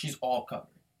 hijab. She's all covered,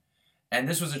 and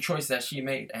this was a choice that she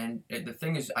made. And the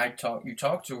thing is, you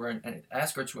talk to her and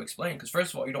ask her to explain, because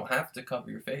first of all, you don't have to cover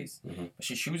your face, but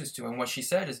she chooses to. And what she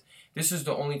said is, "This is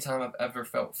the only time I've ever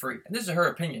felt free." And this is her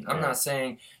opinion. I'm not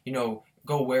saying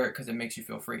go wear it because it makes you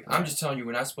feel free. I'm just telling you,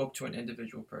 when I spoke to an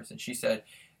individual person, she said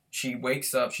she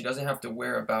wakes up, she doesn't have to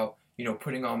worry about,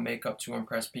 putting on makeup to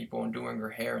impress people and doing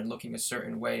her hair and looking a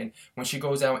certain way. And when she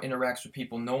goes out and interacts with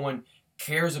people, no one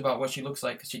cares about what she looks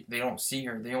like because they don't see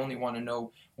her. They only want to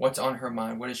know what's on her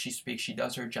mind. What does she speak? She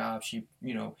does her job. She,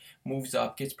 moves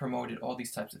up, gets promoted, all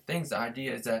these types of things. The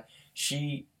idea is that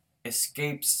she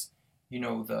escapes,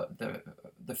 the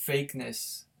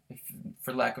fakeness,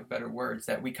 for lack of better words,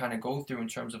 that we kind of go through in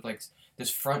terms of like this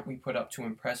front we put up to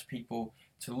impress people,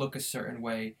 to look a certain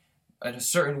way, in a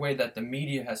certain way that the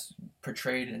media has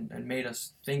portrayed and made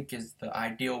us think is the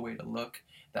ideal way to look,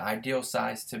 the ideal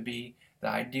size to be, the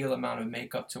ideal amount of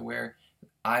makeup to wear,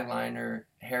 eyeliner,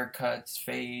 haircuts,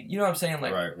 fade. You know what I'm saying?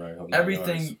 Like, right.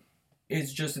 everything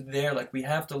is just there. Like, we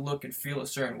have to look and feel a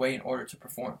certain way in order to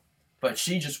perform. But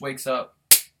she just wakes up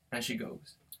and she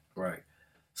goes. Right.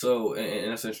 So,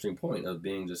 and that's an interesting point of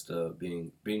being just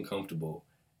being comfortable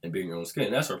and being your own skin.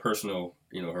 And that's her personal,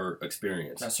 her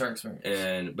experience. That's her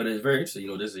experience. But it's very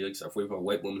interesting. This is a 45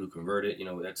 white woman who converted.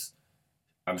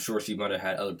 I'm sure she might have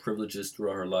had other privileges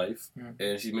throughout her life,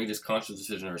 and she made this conscious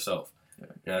decision herself. Yeah.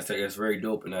 And I think it's very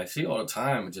dope. And I see all the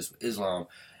time just with Islam.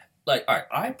 Like, all right,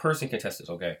 I personally can test this,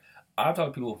 okay? I've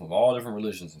talked to people from all different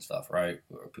religions and stuff, right?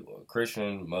 People are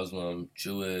Christian, Muslim,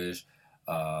 Jewish,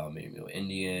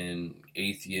 Indian,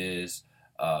 atheist,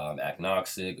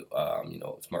 agnostic,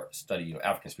 study,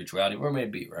 African spirituality, where it may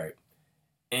be, right?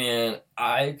 And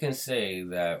I can say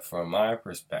that from my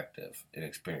perspective and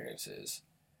experiences,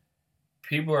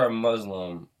 people who are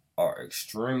Muslim are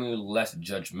extremely less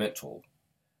judgmental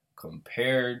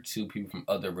compared to people from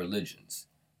other religions.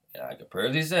 And I can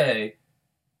proudly say,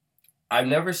 I've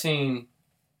never seen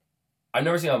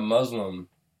a Muslim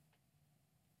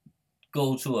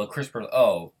go to a Christian,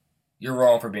 oh, you're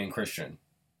wrong for being Christian.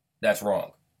 That's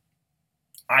wrong.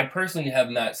 I personally have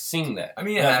not seen that. I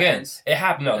mean, it happens. It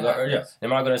happened. No, yeah.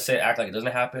 Am I going to say act like it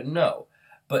doesn't happen? No.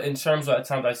 But in terms of the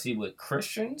times I see with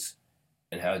Christians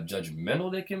and how judgmental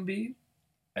they can be,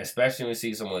 especially when you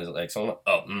see someone they Muslim.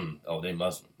 Mm.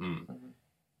 Mm-hmm.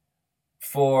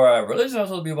 For religion, it's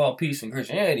supposed to be about peace and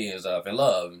Christianity and stuff and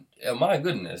love. And my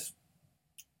goodness,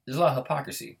 there's a lot of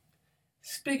hypocrisy.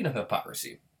 Speaking of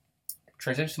hypocrisy,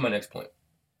 transition to my next point.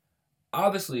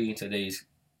 Obviously, in today's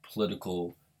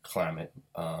political climate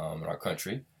in our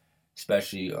country,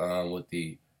 especially with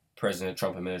the President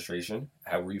Trump administration,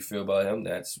 however you feel about him,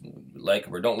 that's like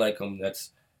him or don't like him,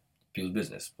 that's people's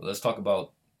business. But let's talk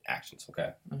about actions,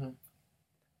 okay? Mm-hmm.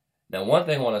 Now, one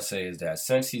thing I want to say is that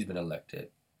since he's been elected,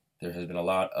 there has been a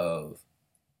lot of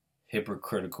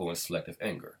hypocritical and selective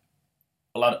anger.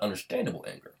 A lot of understandable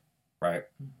anger, right?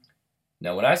 Mm-hmm.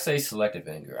 Now, when I say selective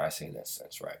anger, I say in that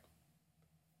sense, right?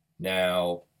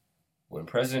 Now, when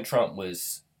President Trump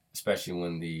was, especially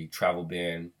when the travel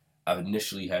ban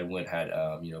initially had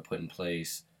put in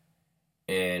place,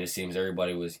 and it seems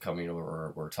everybody was coming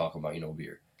over or talking about,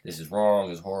 this is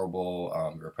wrong, it's horrible,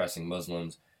 you're oppressing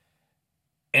Muslims.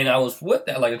 And I was with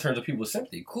that, like, in terms of people's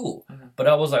sympathy, cool. Mm-hmm. But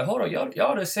I was like, hold on,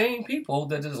 y'all the same people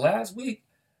that just last week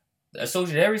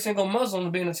associated every single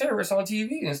Muslim being a terrorist on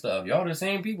TV and stuff. Y'all the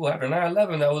same people after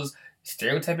 9/11 that was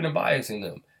stereotyping and biasing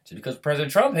them. Just because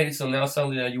President Trump hates them, now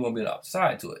suddenly you want to be the opposite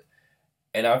side to it.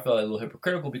 And I felt a little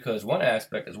hypocritical because one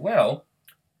aspect as well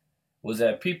was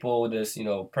that people,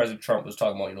 President Trump was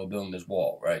talking about, building this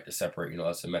wall, right, to separate,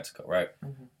 us and Mexico, right?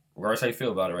 Mm-hmm. Regardless how you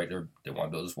feel about it, right, they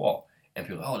want to build this wall. And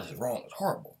people are like, this is wrong, it's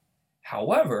horrible.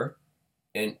 However,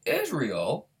 in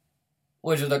Israel,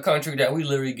 which is a country that we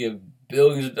literally give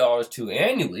billions of dollars to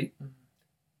annually, mm-hmm.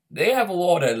 they have a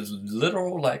wall that is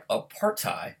literal like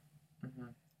apartheid. Mm-hmm.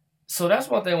 So that's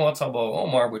one thing I want to talk about,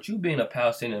 Omar, with you being a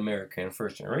Palestinian American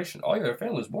first generation. All your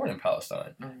family was born in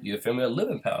Palestine. Mm-hmm. You have family that live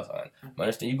in Palestine. Mm-hmm. I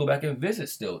understand you go back and visit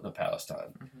still to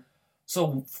Palestine. Mm-hmm.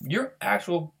 So your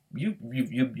actual, you've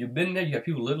been there, you have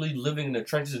people literally living in the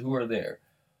trenches who are there.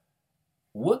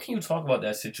 What can you talk about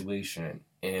that situation?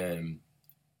 And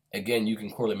again, you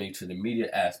can correlate maybe to the media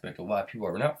aspect of why people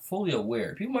are not fully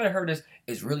aware. People might have heard this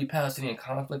Israeli-Palestinian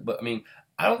conflict, but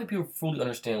I don't think people fully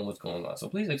understand what's going on. So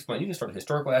please explain. You can start the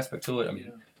historical aspect to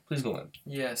it. Please go in.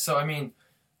 Yeah, so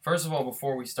first of all,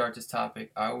 before we start this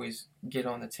topic, I always get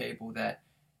on the table that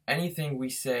anything we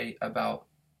say about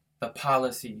the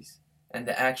policies and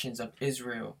the actions of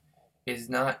Israel is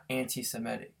not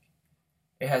anti-Semitic.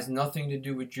 It has nothing to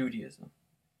do with Judaism.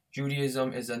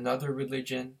 Judaism is another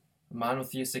religion, a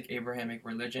monotheistic Abrahamic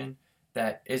religion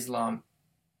that Islam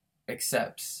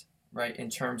accepts, right? In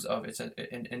terms of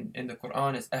in the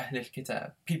Quran, it's Ahl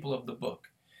al-Kitab, people of the book.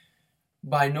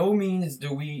 By no means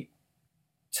do we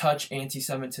touch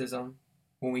anti-Semitism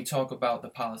when we talk about the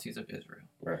policies of Israel,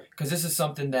 right? Because this is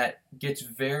something that gets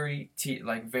very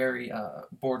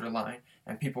borderline,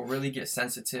 and people really get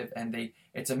sensitive, and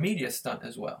it's a media stunt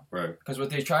as well, right? Because what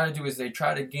they try to do is they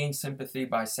try to gain sympathy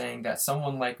by saying that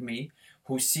someone like me,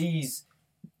 who sees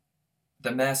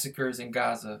the massacres in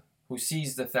Gaza, who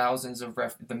sees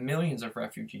the millions of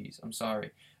refugees,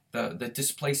 the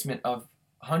displacement of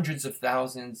hundreds of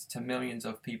thousands to millions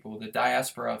of people, the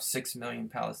diaspora of 6 million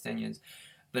Palestinians,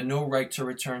 the no right to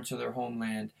return to their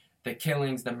homeland, the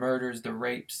killings, the murders, the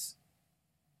rapes.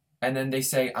 And then they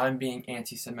say, I'm being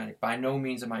anti-Semitic. By no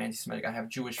means am I anti-Semitic. I have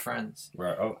Jewish friends.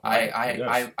 Right. Oh,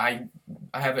 I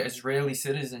have Israeli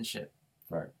citizenship.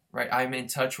 Right. Right. I'm in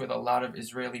touch with a lot of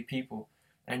Israeli people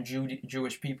and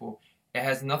Jewish people. It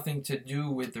has nothing to do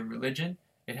with the religion.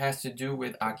 It has to do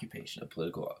with occupation. The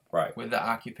political, right. With the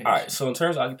occupation. All right. So in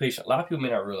terms of occupation, a lot of people may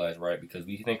not realize, right, because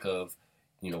we think of,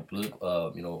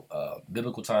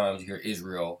 biblical times. You hear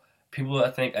Israel. People, I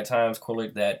think, at times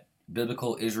correlate that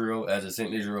biblical Israel as the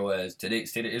same Israel as today's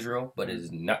state of Israel, but it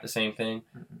is not the same thing.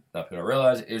 Mm-hmm. Now, people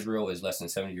realize Israel is less than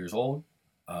 70 years old.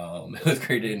 It was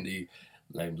created in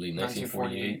I believe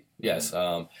 1948. Yes.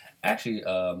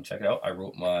 Check it out. I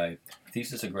wrote my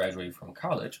thesis and graduated from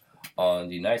college on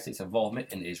the United States'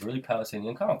 involvement in the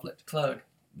Israeli-Palestinian conflict. Plug.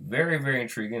 Very, very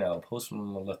intriguing. I'll post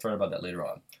a thread about that later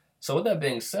on. So with that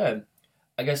being said,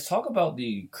 I guess talk about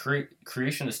the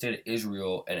creation of the state of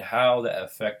Israel and how that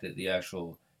affected the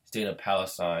actual state of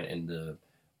Palestine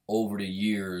over the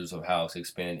years of how it's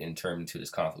expanded in terms to this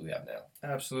conflict we have now.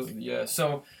 Absolutely, yeah.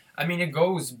 So, I mean, it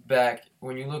goes back,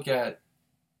 when you look at,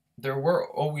 there were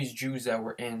always Jews that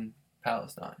were in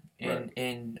Palestine,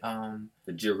 in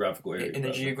the geographical area. In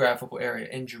the geographical area,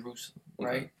 in Jerusalem,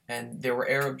 right? Okay. And there were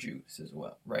Arab Jews as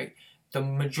well, right? The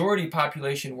majority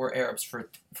population were Arabs for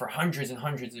hundreds and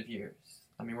hundreds of years.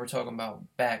 I mean, we're talking about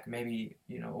back maybe,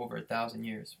 over 1,000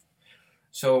 years.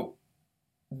 So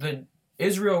the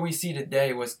Israel we see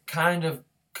today was kind of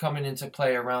coming into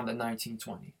play around the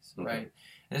 1920s, right?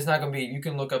 And it's not going to be, you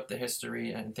can look up the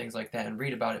history and things like that and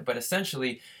read about it, but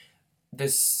essentially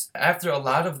after a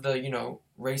lot of the,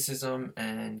 racism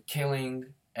and killing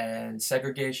and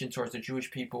segregation towards the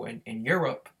Jewish people in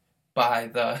Europe by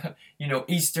the,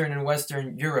 Eastern and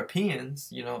Western Europeans,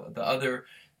 the other,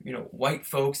 white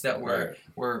folks that were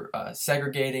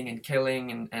segregating and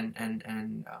killing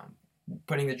and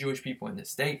putting the Jewish people in the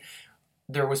state,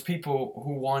 there was people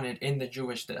who wanted, in the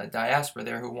Jewish diaspora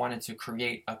there, who wanted to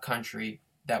create a country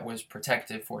that was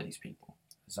protective for these people.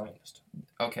 Zionist.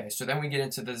 Okay, so then we get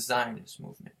into the Zionist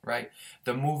movement, right?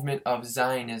 The movement of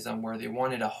Zionism, where they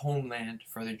wanted a homeland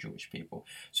for the Jewish people.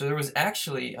 So there was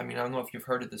actually, I don't know if you've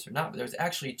heard of this or not, but there was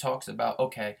actually talks about,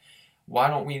 okay, why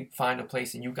don't we find a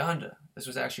place in Uganda? This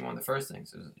was actually one of the first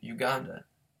things. It was Uganda,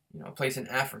 a place in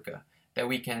Africa that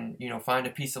we can, find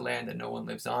a piece of land that no one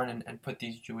lives on and put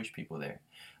these Jewish people there.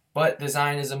 But the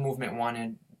Zionism movement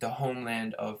wanted the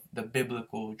homeland of the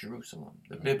biblical Jerusalem,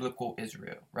 the biblical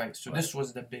Israel, right? So this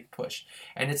was the big push.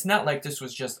 And it's not like this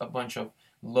was just a bunch of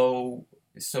low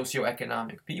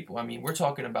socioeconomic people. I mean, we're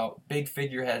talking about big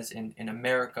figureheads in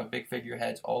America, big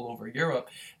figureheads all over Europe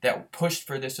that pushed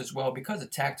for this as well because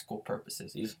of tactical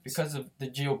purposes, because of the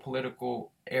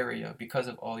geopolitical area, because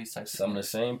of all these types of things. Some of the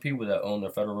same people that own the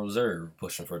Federal Reserve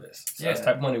pushing for this. So that's the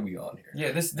type of money we on here.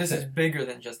 Yeah, this is bigger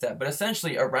than just that. But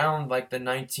essentially around like the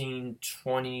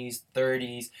 1920s,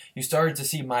 30s, you started to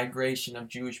see migration of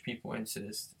Jewish people into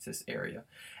this area.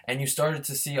 And you started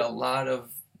to see a lot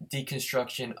of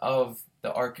deconstruction of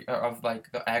the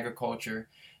agriculture.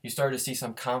 You started to see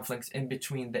some conflicts in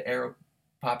between the Arab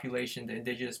population, the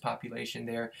indigenous population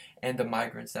there, and the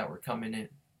migrants that were coming in,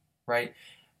 right?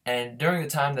 And during the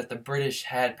time that the British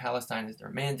had Palestine as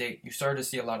their mandate, you started to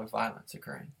see a lot of violence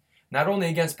occurring. Not only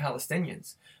against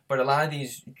Palestinians, but a lot of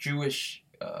these Jewish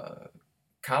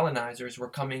colonizers were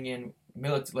coming in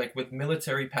with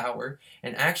military power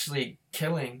and actually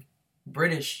killing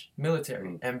British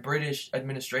military and British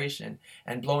administration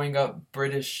and blowing up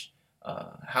British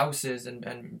houses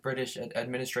and British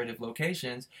administrative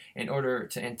locations in order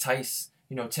to entice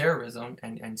terrorism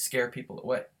and scare people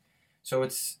away. So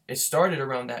it started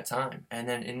around that time. And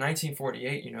then in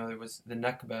 1948, there was the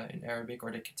Nakba in Arabic,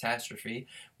 or the catastrophe,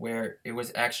 where it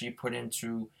was actually put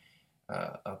into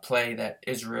a play that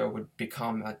Israel would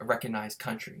become a recognized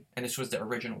country. And this was the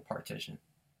original partition.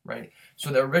 Right?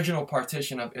 So the original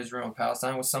partition of Israel and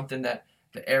Palestine was something that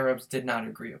the Arabs did not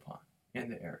agree upon in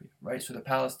the area, right? So the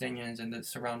Palestinians and the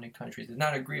surrounding countries did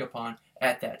not agree upon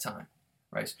at that time,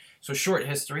 right? So short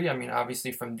history,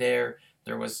 obviously from there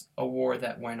was a war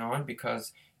that went on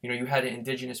because, you had the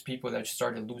indigenous people that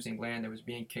started losing land, that was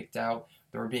being kicked out,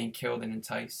 they were being killed and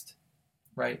enticed,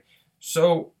 right?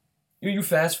 So you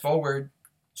fast forward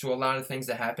to a lot of things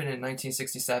that happened. In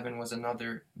 1967 was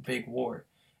another big war.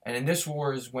 And in this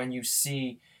war is when you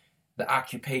see the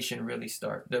occupation really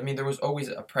start. I mean, there was always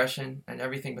oppression and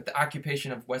everything, but the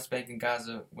occupation of West Bank and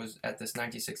Gaza was at this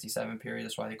 1967 period.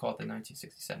 That's why they call it the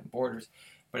 1967 borders.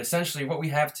 But essentially, what we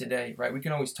have today, right? We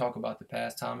can always talk about the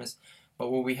past, Thomas, but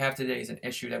what we have today is an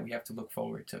issue that we have to look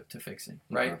forward to fixing,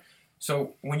 right? Okay.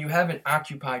 So when you have an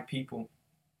occupied people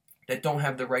that don't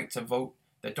have the right to vote,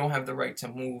 that don't have the right to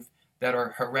move, that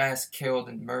are harassed, killed,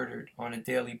 and murdered on a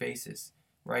daily basis,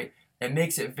 right? It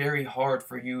makes it very hard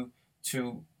for you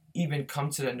to even come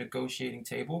to the negotiating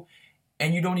table,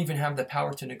 and you don't even have the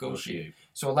power to negotiate.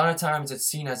 So a lot of times it's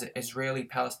seen as an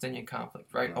Israeli-Palestinian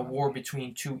conflict, right? A war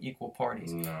between two equal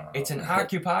parties. It's an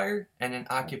occupier and an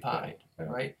occupied,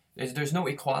 right? There's no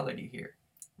equality here,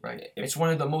 right? It's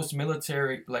one of the most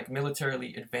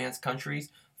militarily advanced countries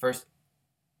versus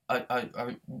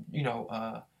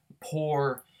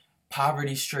poor,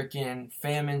 poverty-stricken,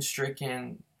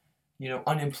 famine-stricken,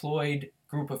 unemployed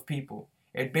group of people.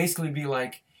 It'd basically be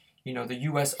like, the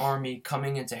U.S. Army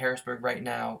coming into Harrisburg right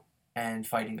now and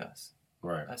fighting us,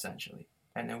 right? Essentially,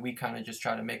 and then we kind of just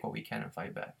try to make what we can and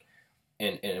fight back.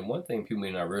 And one thing people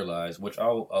may not realize, which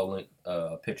I'll link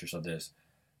pictures of this,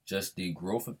 just the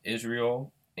growth of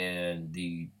Israel and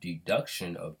the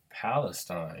deduction of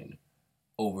Palestine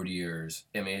over the years.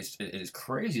 I mean, it's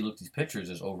crazy. Look at these pictures.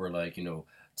 It's over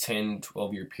 10,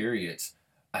 12-year periods.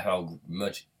 How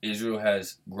much Israel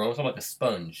has grown, something like a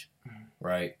sponge,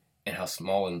 right? And how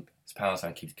small and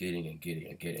Palestine keeps getting and getting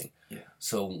and getting. Yeah.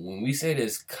 So when we say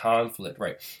this conflict,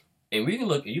 right, and we can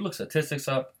you look statistics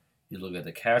up, you look at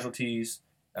the casualties.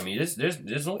 I mean, there's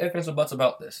no ifs or buts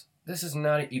about this. This is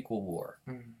not an equal war,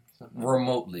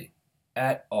 remotely,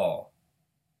 at all.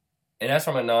 And that's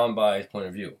from a non-biased point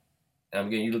of view. And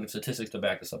again, you look at statistics to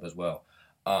back this up as well.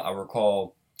 I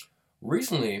recall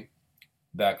recently,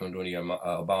 back when during the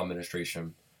Obama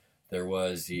administration, there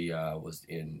was was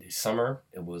in the summer.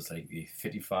 It was like a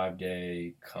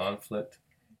 55-day conflict.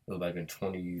 It was like in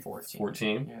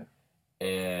 2014. Yeah.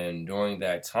 And during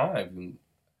that time,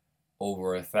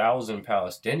 over 1,000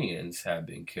 Palestinians have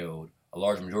been killed. A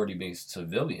large majority being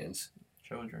civilians,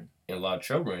 children, and a lot of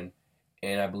children.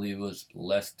 And I believe it was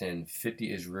less than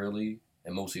 50 Israeli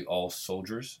and mostly all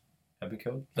soldiers have been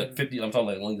killed. Like 50. I'm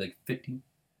talking only 50.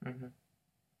 Mm-hmm.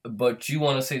 But you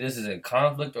want to say this is a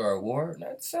conflict or a war?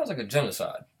 That sounds like a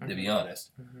genocide, to be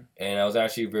honest. And I was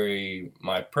actually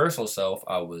my personal self,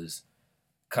 I was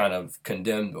kind of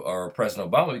condemned or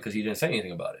President Obama because he didn't say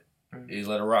anything about it. He just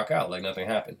let it rock out like nothing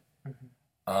happened.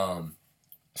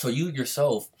 So you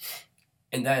yourself,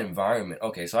 in that environment,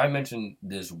 okay, so I mentioned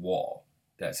this wall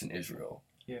that's in Israel.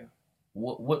 Yeah.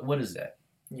 What is that?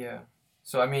 Yeah.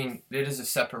 So, I mean, it is a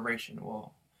separation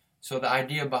wall. So the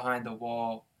idea behind the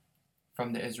wall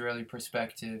from the Israeli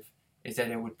perspective is that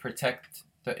it would protect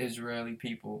the Israeli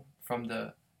people from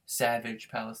the savage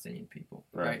Palestinian people,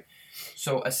 right?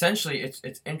 So essentially,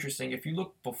 it's interesting. If you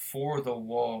look before the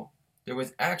wall, there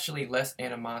was actually less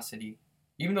animosity,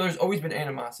 even though there's always been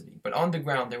animosity. But on the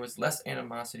ground, there was less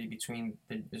animosity between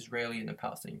the Israeli and the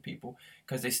Palestinian people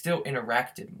because they still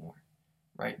interacted more,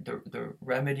 right? The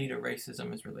remedy to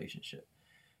racism is relationship.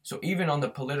 So even on the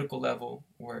political level,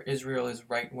 where Israel is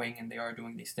right-wing and they are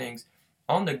doing these things,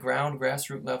 on the ground,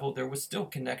 grassroots level, there was still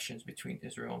connections between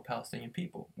Israel and Palestinian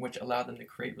people, which allowed them to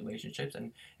create relationships.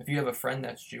 And if you have a friend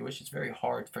that's Jewish, it's very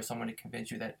hard for someone to convince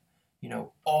you that,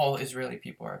 all Israeli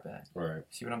people are bad. Right.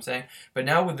 See what I'm saying? But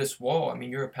now with this wall, I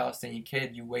mean, you're a Palestinian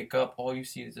kid. You wake up, all you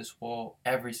see is this wall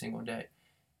every single day,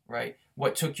 right?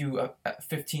 What took you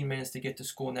 15 minutes to get to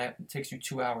school now takes you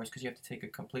 2 hours because you have to take a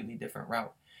completely different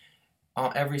route.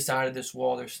 On every side of this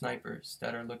wall, there's snipers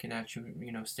that are looking at you,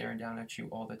 staring down at you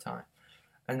all the time.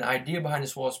 And the idea behind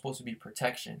this wall is supposed to be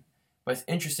protection. But it's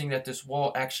interesting that this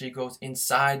wall actually goes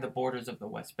inside the borders of the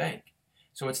West Bank.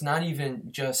 So it's not even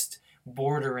just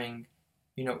bordering,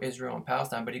 Israel and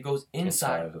Palestine, but it goes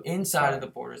inside of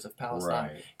the borders of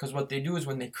Palestine. Because what they do is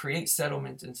when they create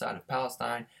settlements inside of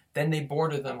Palestine, then they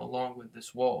border them along with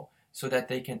this wall so that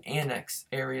they can annex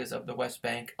areas of the West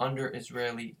Bank under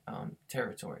Israeli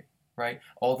territory, right?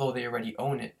 Although they already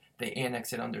own it, they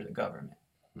annex it under the government.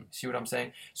 See what I'm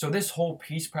saying? So this whole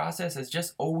peace process has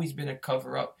just always been a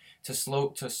cover-up to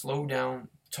slow down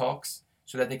talks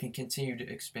so that they can continue to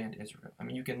expand Israel. I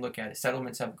mean, you can look at it.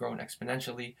 Settlements have grown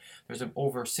exponentially. There's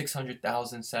over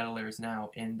 600,000 settlers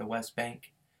now in the West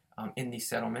Bank in these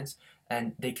settlements,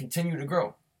 and they continue to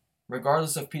grow.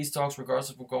 Regardless of peace talks,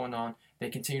 regardless of what's going on, they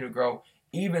continue to grow,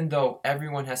 even though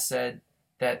everyone has said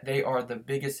that they are the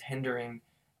biggest hindering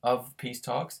of peace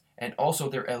talks, and also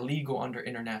they're illegal under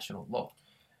international law.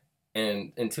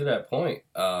 And to that point,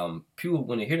 people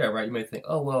when they hear that, right, you may think,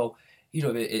 oh well,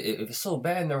 if it's so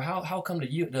bad in there, how come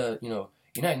the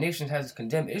United Nations hasn't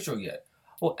condemned Israel yet.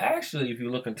 Well, actually, if you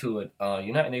look into it,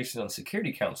 United Nations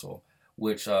Security Council,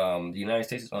 which the United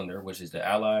States is under, which is the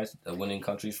allies, the winning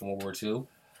countries from World War II,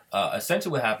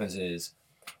 essentially what happens is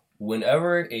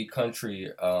whenever a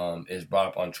country is brought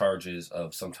up on charges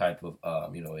of some type of,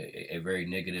 a very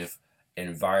negative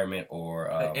environment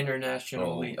or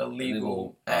internationally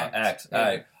illegal act,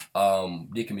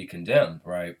 they can be condemned,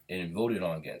 right, and voted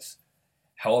on against.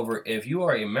 However, if you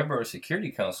are a member of the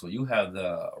Security Council, you have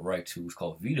the right to what's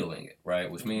called vetoing it, right,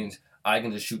 which means I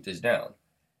can just shoot this down.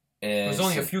 And there's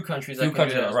only a few countries that can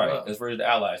do that as right. well. As far as the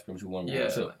allies, pretty much won World War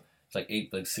II. It's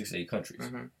like 6 to 8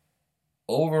 countries.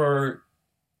 Over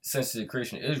since the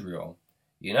creation of Israel,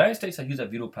 the United States has used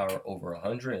that veto power over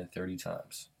 130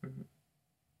 times.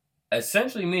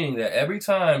 Essentially meaning that every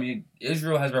time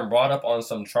Israel has been brought up on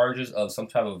some charges of some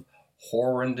type of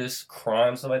horrendous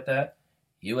crime, stuff like that,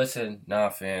 U.S. said, nah,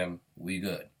 fam, we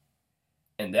good.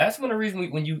 And that's one of the reasons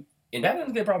and that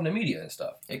doesn't get a problem in the media and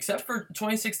stuff. Except for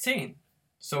 2016.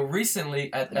 So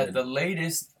recently, at the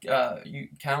latest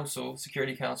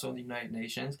Security Council of the United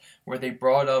Nations, where they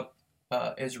brought up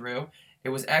Israel, it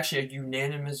was actually a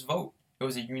unanimous vote. It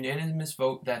was a unanimous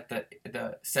vote that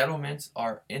the settlements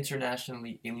are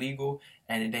internationally illegal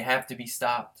and they have to be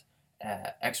stopped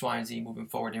X, Y, and Z moving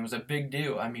forward. And it was a big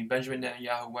deal. I mean, Benjamin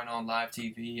Netanyahu went on live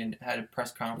TV and had a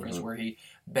press conference where he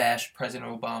bashed President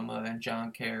Obama and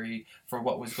John Kerry for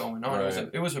what was going on. Right.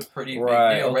 It was a pretty big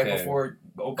deal right before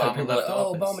Obama left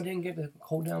office. Obama didn't get the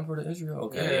hold down for the Israel.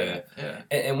 Okay, yeah.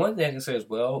 And one thing I can say as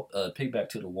well, piggyback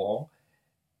to the wall,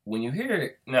 when you hear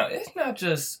it, now it's not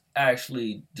just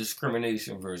actually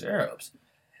discrimination versus Arabs.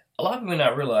 A lot of people may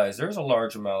not realize there's a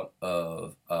large amount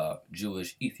of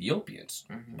Jewish Ethiopians,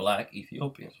 black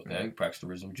Ethiopians, okay, who practice the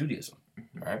religion of Judaism,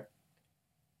 right?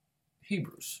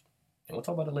 Hebrews. And we'll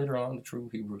talk about it later on, the true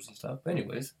Hebrews and stuff. But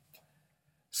anyways,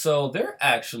 so they're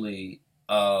actually,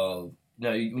 now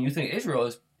when you think Israel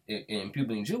is, and people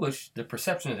being Jewish, the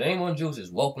perception is anyone Jewish is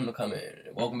welcome to come in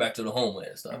and welcome back to the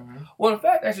homeland and stuff. Well, in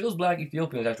fact, actually, those black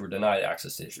Ethiopians actually were denied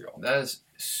access to Israel. That is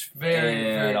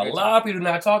very, and a lot of people do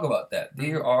not talk about that.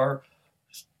 They are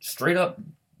straight up,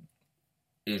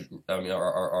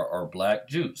 are black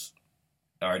Jews.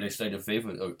 They study the faith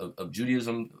of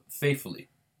Judaism faithfully,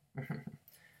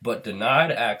 but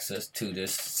denied access to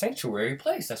this sanctuary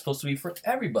place that's supposed to be for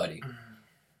everybody.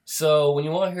 So when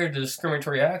you want to hear the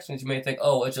discriminatory actions, you may think,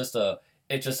 oh, it's just a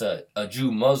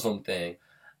Jew-Muslim thing.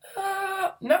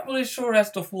 Not really sure that's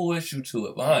the full issue to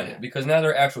it behind it, because now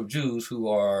there are actual Jews who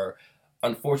are,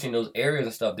 unfortunately, in those areas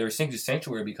and stuff, they're essentially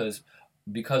sanctuary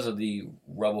because of the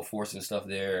rebel force and stuff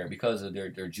there, and because of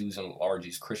their Jews in large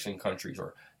these Christian countries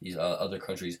or these other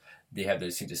countries, they have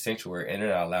the sanctuary, and they're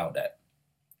not allowed that.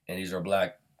 And these are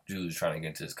black Jews trying to get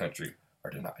into this country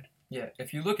are denied. Yeah,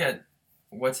 if you look at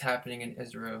what's happening in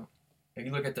Israel, if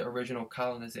you look at the original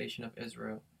colonization of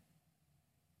Israel,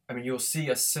 I mean, you'll see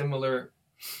a similar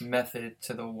method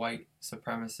to the white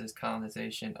supremacist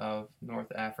colonization of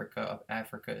North Africa, of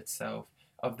Africa itself,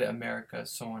 of the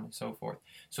Americas, so on and so forth.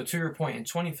 So to your point, in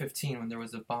 2015, when there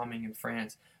was a bombing in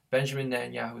France, Benjamin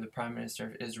Netanyahu, the Prime Minister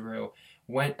of Israel,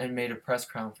 went and made a press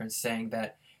conference saying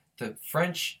that the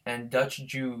French and Dutch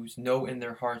Jews know in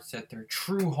their hearts that their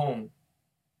true home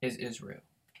is Israel.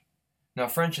 Now,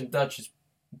 French and Dutch is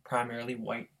primarily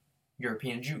white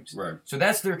European Jews. Right. So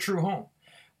that's their true home.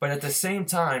 But at the same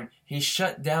time, he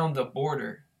shut down the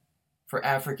border for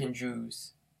African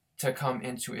Jews to come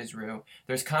into Israel.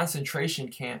 There's concentration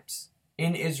camps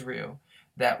in Israel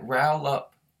that rile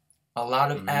up a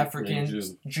lot of African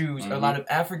Jews, a lot of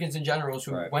Africans in general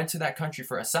who went to that country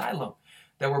for asylum,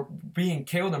 that were being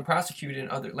killed and prosecuted in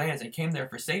other lands and came there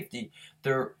for safety.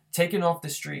 They're taken off the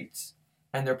streets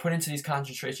and they're put into these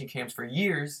concentration camps for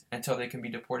years until they can be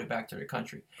deported back to their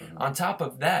country. On top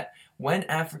of that, when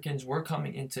Africans were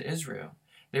coming into Israel,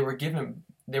 they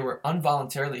were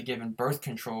involuntarily given birth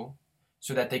control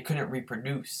so that they couldn't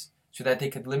reproduce, so that they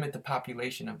could limit the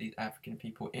population of these African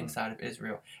people inside of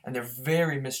Israel. And they're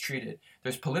very mistreated.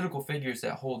 There's political figures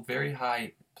that hold very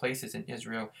high places in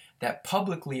Israel that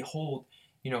publicly hold,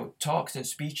 talks and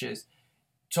speeches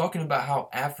talking about how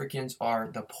Africans are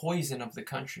the poison of the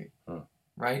country.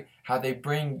 Right? How they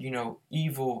bring,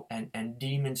 evil and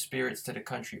demon spirits to the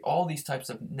country. All these types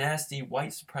of nasty white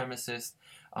supremacist,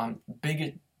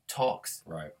 bigot talks.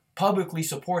 Right. Publicly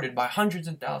supported by hundreds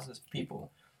and thousands of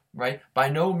people. Right? By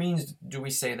no means do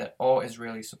we say that all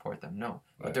Israelis support them. No.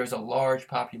 But there's a large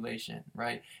population.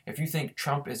 Right? If you think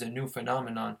Trump is a new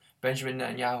phenomenon, Benjamin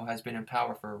Netanyahu has been in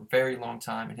power for a very long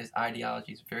time and his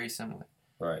ideology is very similar.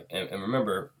 Right. And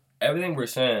remember, everything we're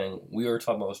saying, we are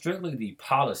talking about strictly the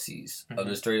policies of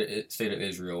the state of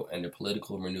Israel and the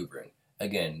political maneuvering.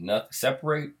 Again, not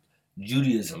separate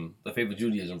Judaism, the faith of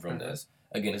Judaism, from this.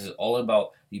 Again, this is all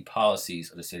about the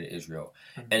policies of the state of Israel.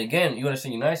 And again, you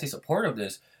understand, the United States support of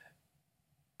this.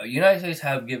 The United States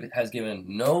has given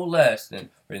no less than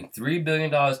 $3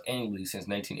 billion annually since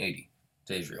 1980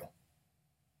 to Israel.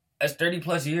 That's 30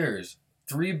 plus years.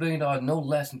 $3 billion, no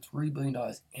less than $3 billion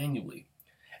annually.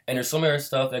 And there's some other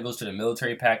stuff that goes to the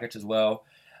military package as well.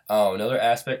 Another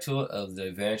aspect to it of the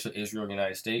advantage of Israel and the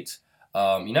United States.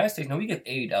 United States, we give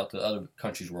aid out to other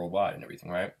countries worldwide and everything,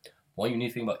 right? One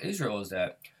unique thing about Israel is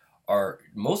that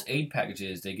most aid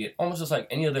packages, they get almost just like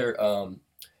any other,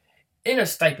 in a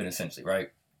stipend essentially, right?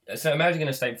 So imagine getting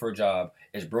a stipend for a job.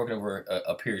 It's broken over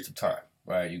a periods of time,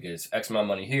 right? You get X amount of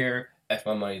money here, X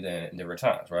amount of money then in different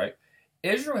times, right?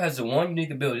 Israel has the one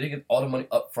unique ability. They get all the money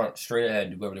up front, straight ahead,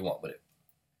 and do whatever they want with it.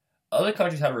 Other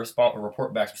countries have to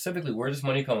report back specifically where this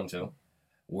money coming to,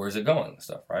 where is it going, and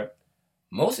stuff, right?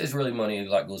 Most Israeli money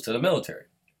goes to the military.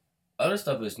 Other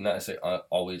stuff is not necessarily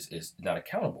always is not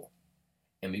accountable.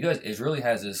 And because Israel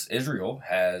has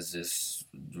this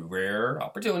rare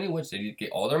opportunity, which they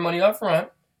get all their money up front,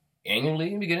 annually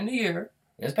in the beginning of the year,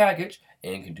 in this package,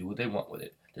 and can do what they want with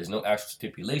it. There's no actual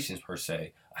stipulations per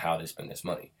se of how they spend this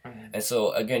money. And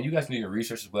so again, you guys need to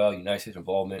research as well, United States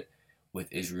involvement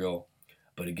with Israel.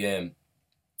 But again,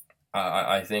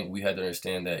 I think we have to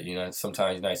understand that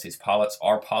sometimes United States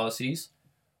policies,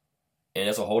 and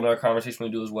that's a whole other conversation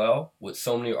we do as well, with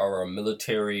so many of our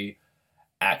military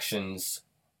actions,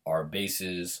 our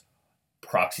bases,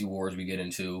 proxy wars we get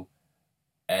into.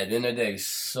 At the end of the day,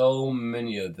 so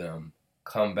many of them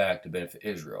come back to benefit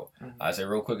Israel. I say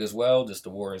real quick as well, just the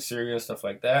war in Syria and stuff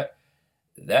like that.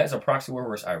 That is a proxy war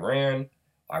versus Iran.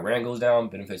 Iran goes down,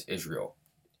 benefits Israel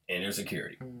and their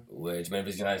security, which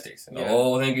benefits the United States. And the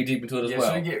whole thing get deep into it as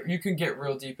well. So you can get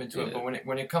real deep into it, but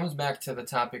when it comes back to the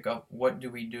topic of what do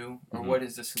we do or what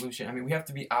is the solution, I mean, we have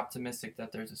to be optimistic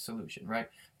that there's a solution, right?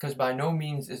 Because by no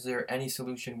means is there any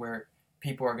solution where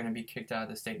people are going to be kicked out of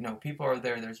the state. No, people are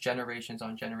there. There's generations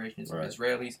on generations of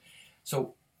Israelis.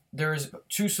 So there's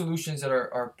two solutions that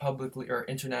are publicly or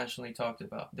internationally talked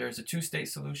about. There's a two-state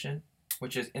solution,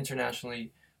 which is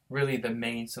internationally really the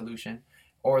main solution,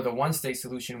 or the one-state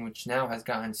solution, which now has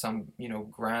gotten some,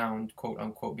 ground, quote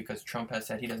unquote, because Trump has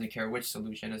said he doesn't care which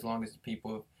solution as long as the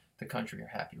people of the country are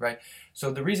happy, right?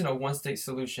 So the reason a one-state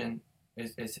solution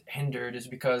is hindered is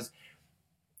because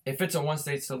if it's a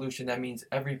one-state solution, that means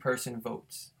every person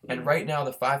votes. And right now,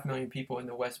 the 5 million people in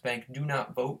the West Bank do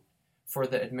not vote for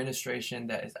the administration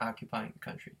that is occupying the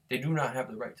country. They do not have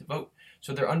the right to vote.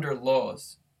 So they're under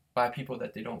laws by people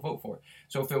that they don't vote for.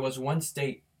 So if it was one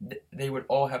state, they would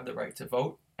all have the right to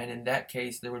vote. And in that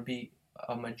case, there would be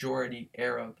a majority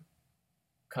Arab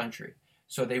country.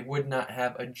 So they would not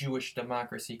have a Jewish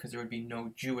democracy because there would be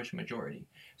no Jewish majority.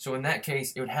 So in that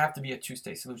case, it would have to be a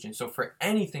two-state solution. So for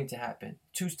anything to happen,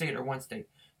 two-state or one-state,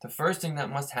 the first thing that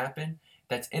must happen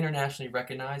that's internationally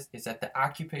recognized is that the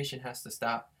occupation has to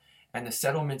stop and the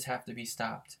settlements have to be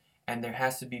stopped and there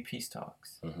has to be peace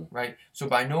talks, right? So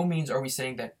by no means are we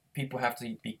saying that people have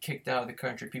to be kicked out of the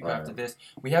country, people have to this.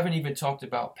 We haven't even talked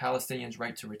about Palestinians'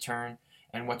 right to return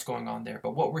and what's going on there.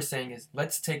 But what we're saying is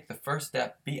let's take the first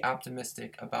step, be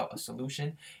optimistic about a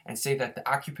solution, and say that the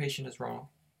occupation is wrong.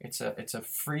 It's a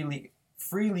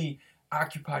freely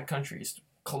occupied country. It's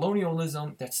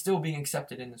colonialism that's still being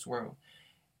accepted in this world.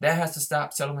 That has to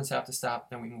stop. Settlements have to stop.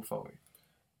 Then we move forward.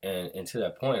 And to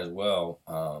that point as well,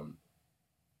 I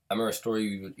remember a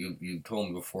story you told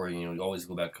me before. You always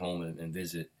go back home and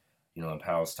visit, in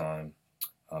Palestine.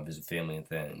 Visit family and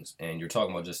things, and you're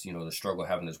talking about just the struggle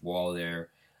having this wall there,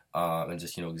 and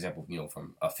just example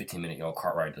from a 15-minute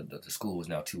cart ride to the school was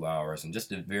now 2 hours, and just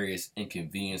the various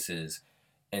inconveniences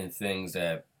and things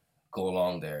that go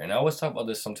along there. And I always talk about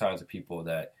this sometimes to people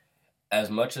that as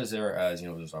much as there's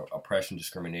oppression,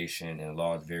 discrimination, and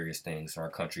laws, various things in our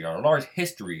country, our large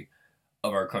history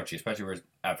of our country, especially for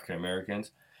African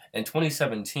Americans, in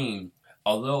 2017,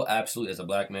 although absolutely as a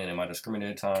black man, am I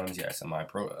discriminated at times? Yes. Am I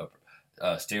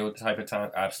stereotype at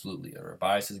times? Absolutely. Or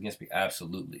biases against me?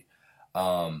 Absolutely.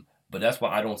 But that's why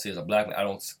I don't say as a black man, I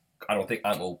don't think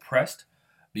I'm oppressed,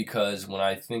 because when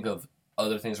I think of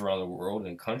other things around the world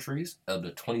and countries of the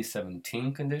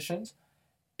 2017 conditions,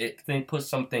 it puts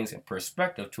some things in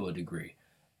perspective to a degree.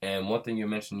 And one thing you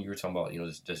mentioned, you were talking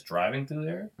about, just driving through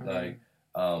there, like,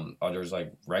 are there's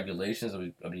like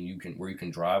regulations? You can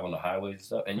drive on the highways and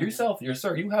stuff. And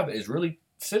you have Israeli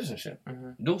citizenship,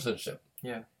 dual citizenship.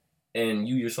 Yeah. And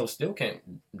you yourself still can't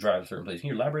drive a certain place. Can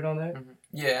you elaborate on that?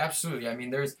 Yeah, absolutely. I mean,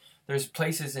 there's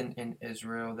places in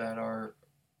Israel that are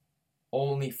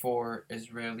only for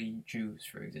Israeli Jews,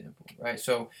 for example, right?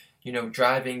 So,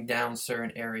 driving down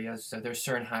certain areas, so there's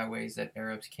certain highways that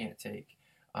Arabs can't take.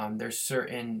 There's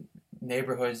certain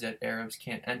neighborhoods that Arabs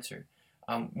can't enter.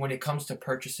 When it comes to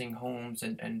purchasing homes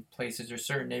and places, there's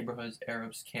certain neighborhoods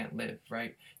Arabs can't live,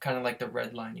 right? Kind of like the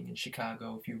redlining in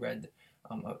Chicago, if you read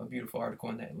a beautiful article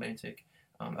in the Atlantic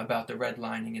about the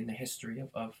redlining and the history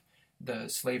of the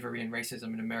slavery and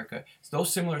racism in America. So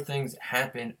those similar things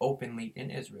happen openly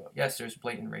in Israel. Yes, there's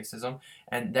blatant racism,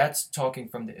 and that's talking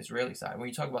from the Israeli side. When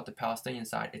you talk about the Palestinian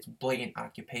side, it's blatant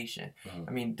occupation. Mhm.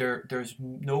 I mean, there's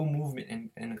no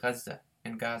movement in Gaza.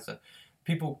 In Gaza,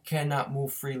 people cannot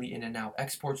move freely in and out.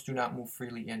 Exports do not move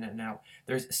freely in and out.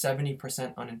 There's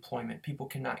 70% unemployment. People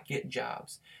cannot get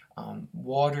jobs.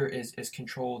 Water is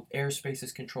controlled. Airspace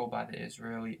is controlled by the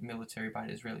Israeli military, by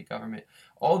the Israeli government.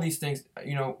 All these things,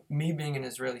 me being an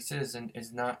Israeli citizen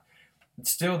is not,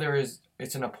 still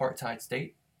it's an apartheid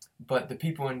state, but the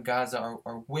people in Gaza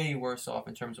are way worse off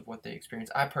in terms of what they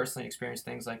experience. I personally experienced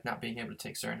things like not being able to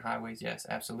take certain highways, yes,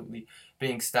 absolutely.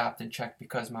 Being stopped and checked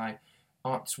because my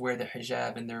aunts wear the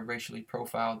hijab and they're racially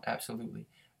profiled, absolutely.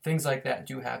 Things like that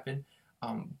do happen,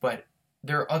 but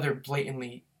there are other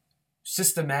blatantly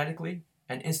systematically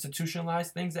and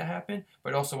institutionalized things that happen,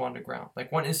 but also on the ground.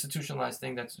 Like one institutionalized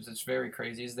thing that's very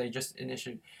crazy is they just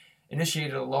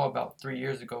initiated a law about 3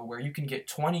 years ago where you can get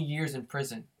 20 years in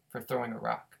prison for throwing a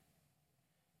rock.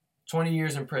 20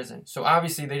 years in prison. So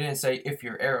obviously they didn't say if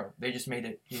you're Arab. They just made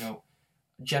it,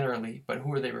 generally. But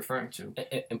who are they referring to?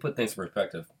 And put things in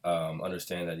perspective.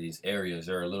 Understand that these areas,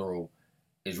 there are literal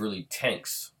Israeli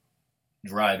tanks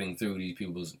driving through these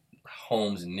people's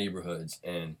homes and neighborhoods.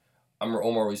 And I remember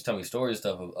Omar always telling me stories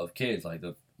and stuff of kids, like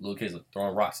the little kids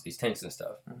throwing rocks at these tanks and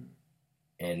stuff. Mm-hmm.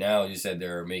 And now you said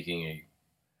they're making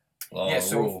a long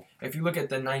so rule. If you look at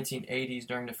the 1980s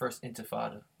during the first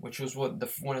Intifada, which was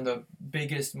one of the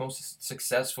biggest, most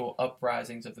successful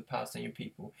uprisings of the Palestinian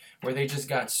people, where they just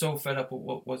got so fed up with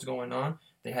what was going on,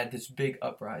 they had this big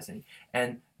uprising.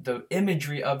 And the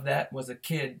imagery of that was a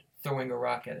kid throwing a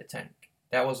rock at a tank.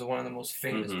 That was one of the most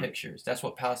famous pictures. That's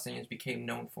what Palestinians became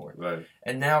known for. Right.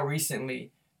 And now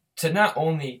recently, to not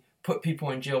only put people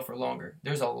in jail for longer,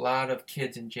 there's a lot of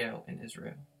kids in jail in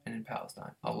Israel and in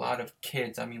Palestine. A lot of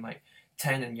kids, I mean like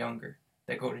 10 and younger,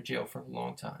 that go to jail for a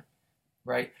long time,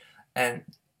 right? And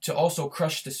to also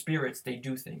crush the spirits, they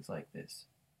do things like this,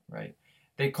 right?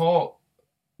 They call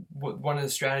one of the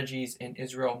strategies in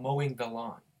Israel mowing the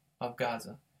lawn of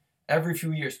Gaza. Every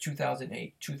few years,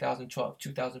 2008, 2012,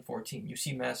 2014, you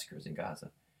see massacres in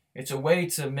Gaza. It's a way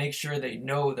to make sure they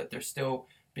know that they're still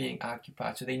being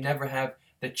occupied, so they never have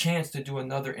the chance to do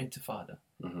another intifada,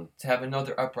 to have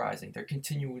another uprising. They're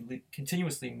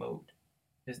continuously mowed,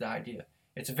 is the idea.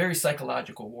 It's a very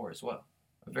psychological war as well.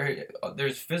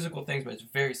 There's physical things, but it's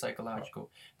very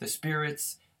psychological. The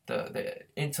spirits, the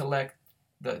intellect,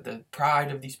 the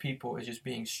pride of these people is just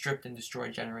being stripped and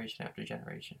destroyed generation after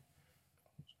generation.